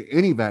all to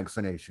any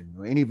vaccination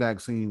or any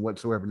vaccine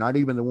whatsoever, not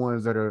even the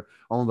ones that are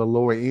on the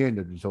lower end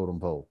of the totem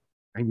pole.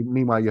 And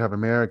meanwhile, you have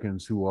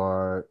Americans who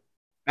are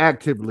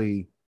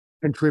actively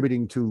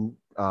contributing to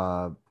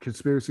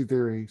conspiracy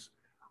theories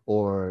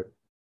or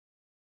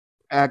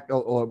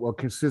or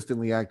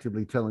consistently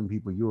actively telling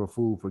people you're a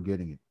fool for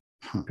getting it.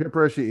 Peer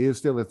pressure is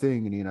still a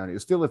thing in the United States.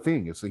 It's still a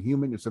thing. It's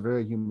a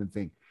very human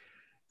thing.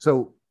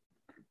 So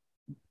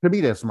to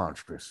me, that's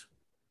monstrous.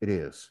 It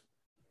is.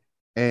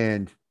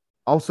 And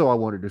also, I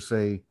wanted to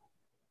say,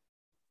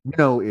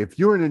 if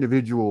you're an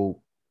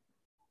individual,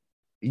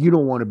 you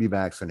don't want to be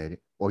vaccinated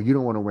or you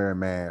don't want to wear a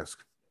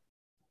mask,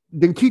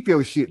 then keep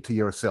your shit to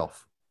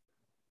yourself.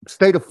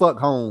 Stay the fuck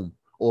home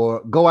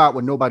or go out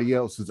when nobody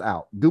else is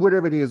out. Do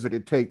whatever it is that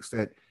it takes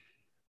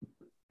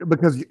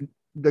because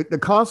the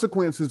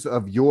consequences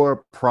of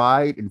your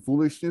pride and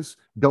foolishness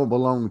don't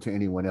belong to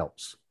anyone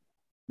else.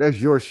 That's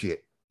your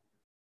shit.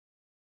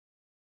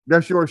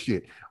 That's your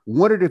shit.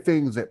 One of the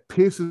things that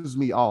pisses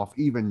me off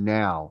even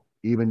now,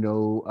 even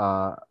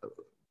though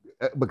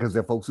because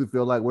there are folks who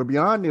feel like we're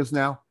beyond this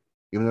now,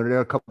 even though there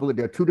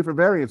are two different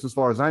variants as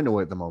far as I know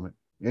at the moment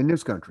in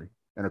this country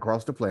and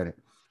across the planet.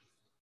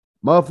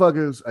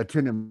 Motherfuckers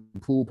attending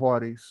pool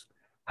parties,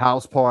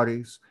 house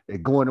parties, they're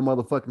going to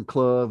motherfucking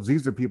clubs.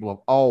 These are people of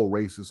all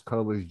races,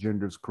 colors,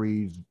 genders,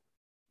 creeds,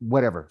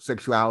 whatever,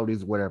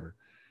 sexualities, whatever.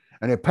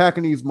 And they're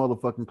packing these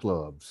motherfucking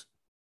clubs.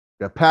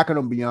 They're packing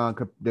them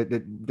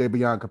they're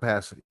beyond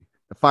capacity.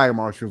 The fire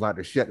marshals like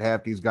to shut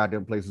half these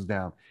goddamn places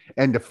down.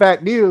 And the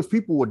fact is,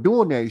 people were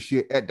doing that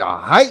shit at the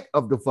height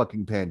of the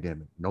fucking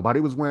pandemic. Nobody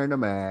was wearing a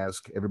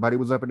mask. Everybody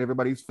was up in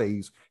everybody's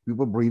face.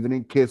 People breathing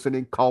and kissing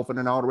and coughing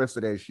and all the rest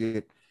of that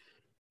shit.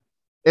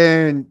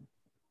 And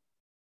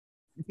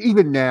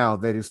even now,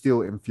 that is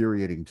still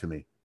infuriating to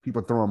me.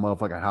 People throwing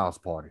motherfucking house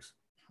parties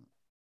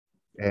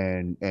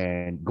and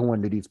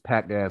going to these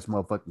packed ass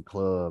motherfucking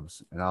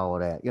clubs and all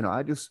of that.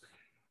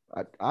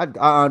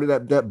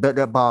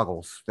 That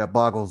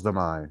boggles the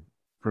mind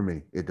for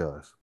me. It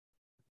does.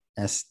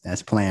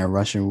 That's playing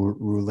Russian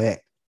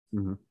roulette.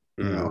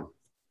 Mm-hmm.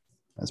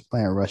 That's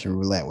playing Russian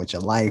roulette with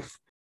your life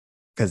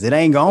because it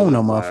ain't going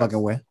no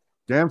motherfucking way.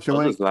 Damn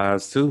sure ain't.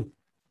 Lives too.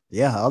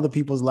 Yeah, other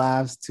people's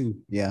lives too.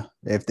 Yeah,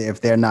 if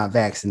they're not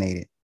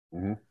vaccinated.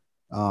 Mm-hmm.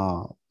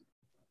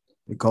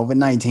 The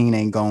COVID-19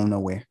 ain't going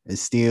nowhere.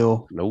 It's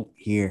still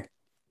here.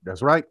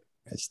 That's right.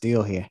 It's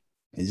still here.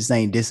 It just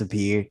ain't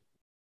disappeared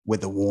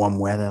with the warm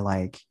weather.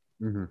 Like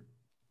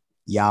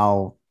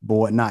y'all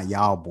boy, not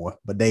y'all boy,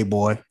 but they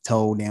boy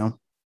told them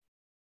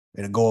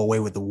it'll go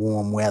away with the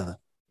warm weather.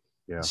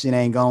 Yeah, shit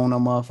ain't going no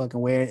motherfucking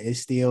where.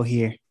 It's still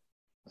here.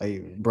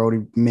 Like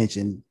Brody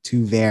mentioned,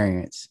 2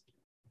 variants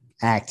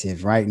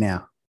active right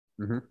now.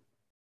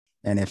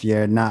 And if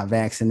you're not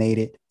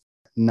vaccinated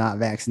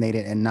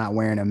and not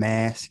wearing a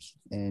mask,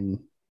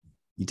 then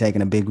you're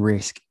taking a big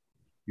risk.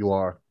 You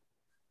are.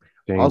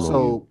 Shame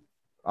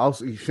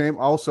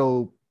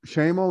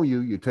on you.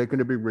 You're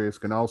taking a big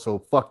risk, and also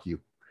fuck you,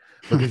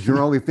 because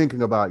you're only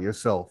thinking about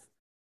yourself.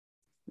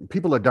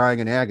 People are dying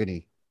in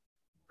agony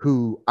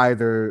who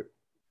either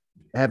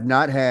have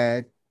not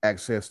had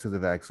access to the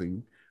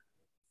vaccine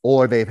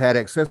or they've had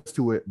access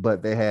to it,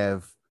 but they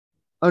have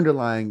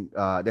underlying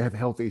they have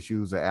health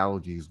issues or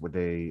allergies where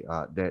they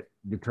that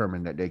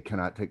determine that they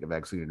cannot take the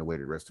vaccine in the way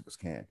the rest of us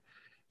can.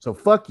 So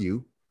fuck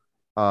you.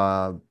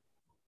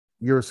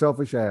 You're a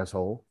selfish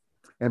asshole.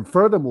 And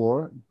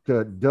furthermore,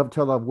 to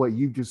dovetail off what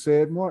you just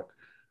said, Mark,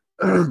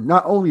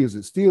 not only is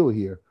it still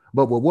here,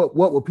 but what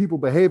will people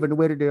behave in the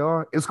way that they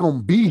are? It's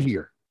gonna be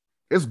here.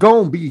 It's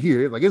gonna be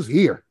here. Like it's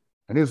here.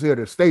 And it's here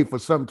to stay for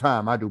some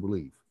time, I do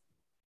believe.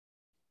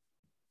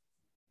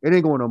 It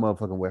ain't going no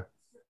motherfucking where.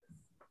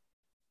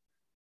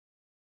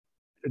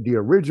 The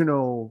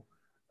original,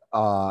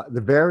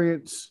 the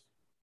variants,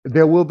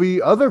 there will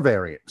be other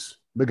variants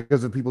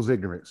because of people's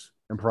ignorance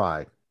and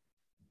pride.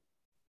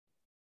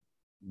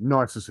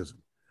 Narcissism.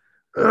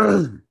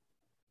 Doing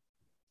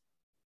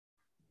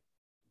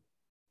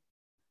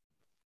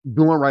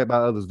right by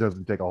others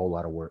doesn't take a whole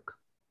lot of work.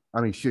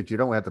 I mean, shit, you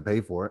don't have to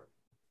pay for it.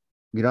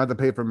 You don't have to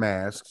pay for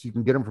masks. You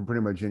can get them from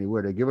pretty much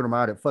anywhere. They're giving them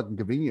out at fucking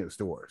convenience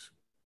stores.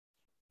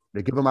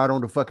 They give them out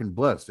on the fucking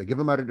bus. They give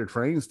them out at the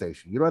train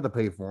station. You don't have to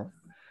pay for them.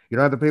 You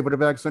don't have to pay for the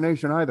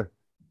vaccination either.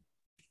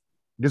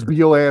 Just be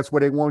your ass where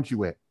they want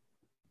you at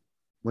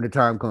when the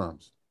time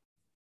comes.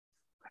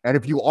 And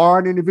if you are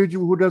an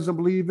individual who doesn't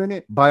believe in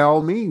it, by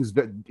all means,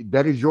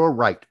 that is your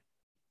right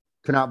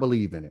to not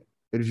believe in it.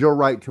 It is your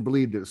right to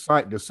believe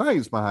that the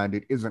science behind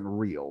it isn't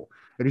real.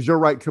 It is your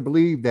right to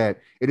believe that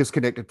it is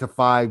connected to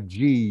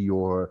 5G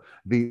or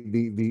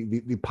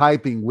the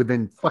piping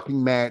within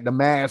fucking the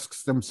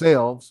masks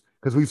themselves,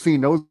 because we've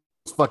seen those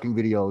fucking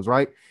videos,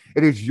 right?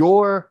 It is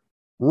your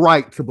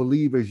right to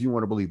believe as you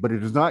want to believe, but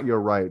it is not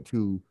your right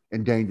to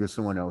endanger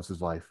someone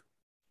else's life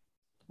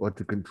or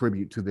to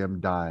contribute to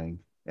them dying.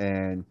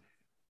 And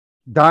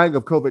dying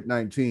of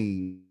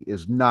COVID-19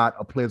 is not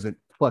a pleasant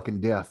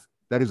fucking death.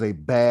 That is a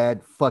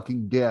bad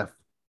fucking death.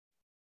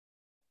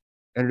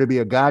 And it'll be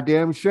a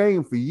goddamn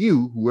shame for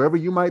you, whoever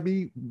you might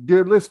be,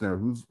 dear listener,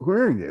 who's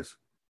hearing this.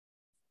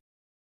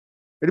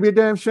 It'd be a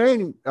damn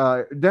shame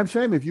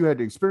if you had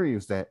to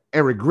experience that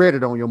and regret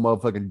it on your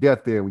motherfucking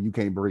deathbed when you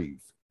can't breathe.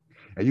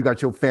 And you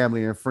got your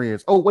family and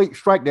friends. Oh, wait,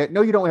 strike that.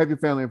 No, you don't have your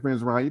family and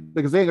friends around you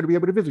because they ain't going to be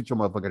able to visit your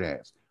motherfucking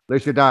ass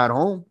unless you die at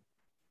home.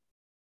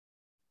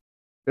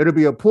 It'll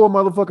be a poor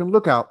motherfucking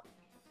lookout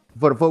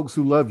for the folks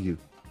who love you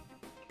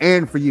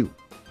and for you.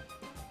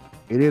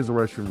 It is a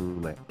Russian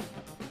roulette.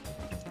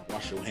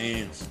 Wash your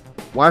hands.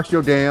 Wash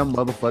your damn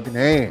motherfucking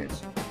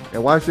hands.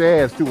 And wash your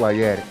ass too while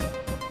you're at it.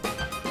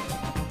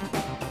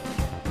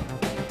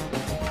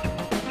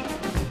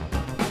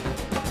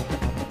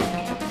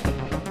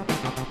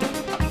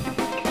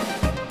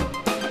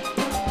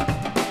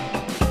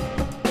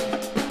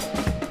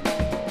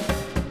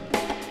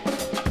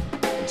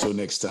 Until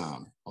next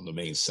time on the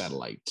main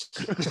satellite.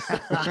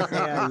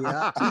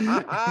 Yeah.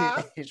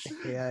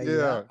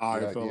 Yeah. All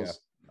right, fellas.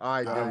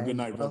 All right, Good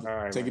night, brother.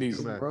 All right, Take it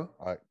easy, bro.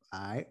 All right.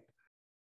 All right.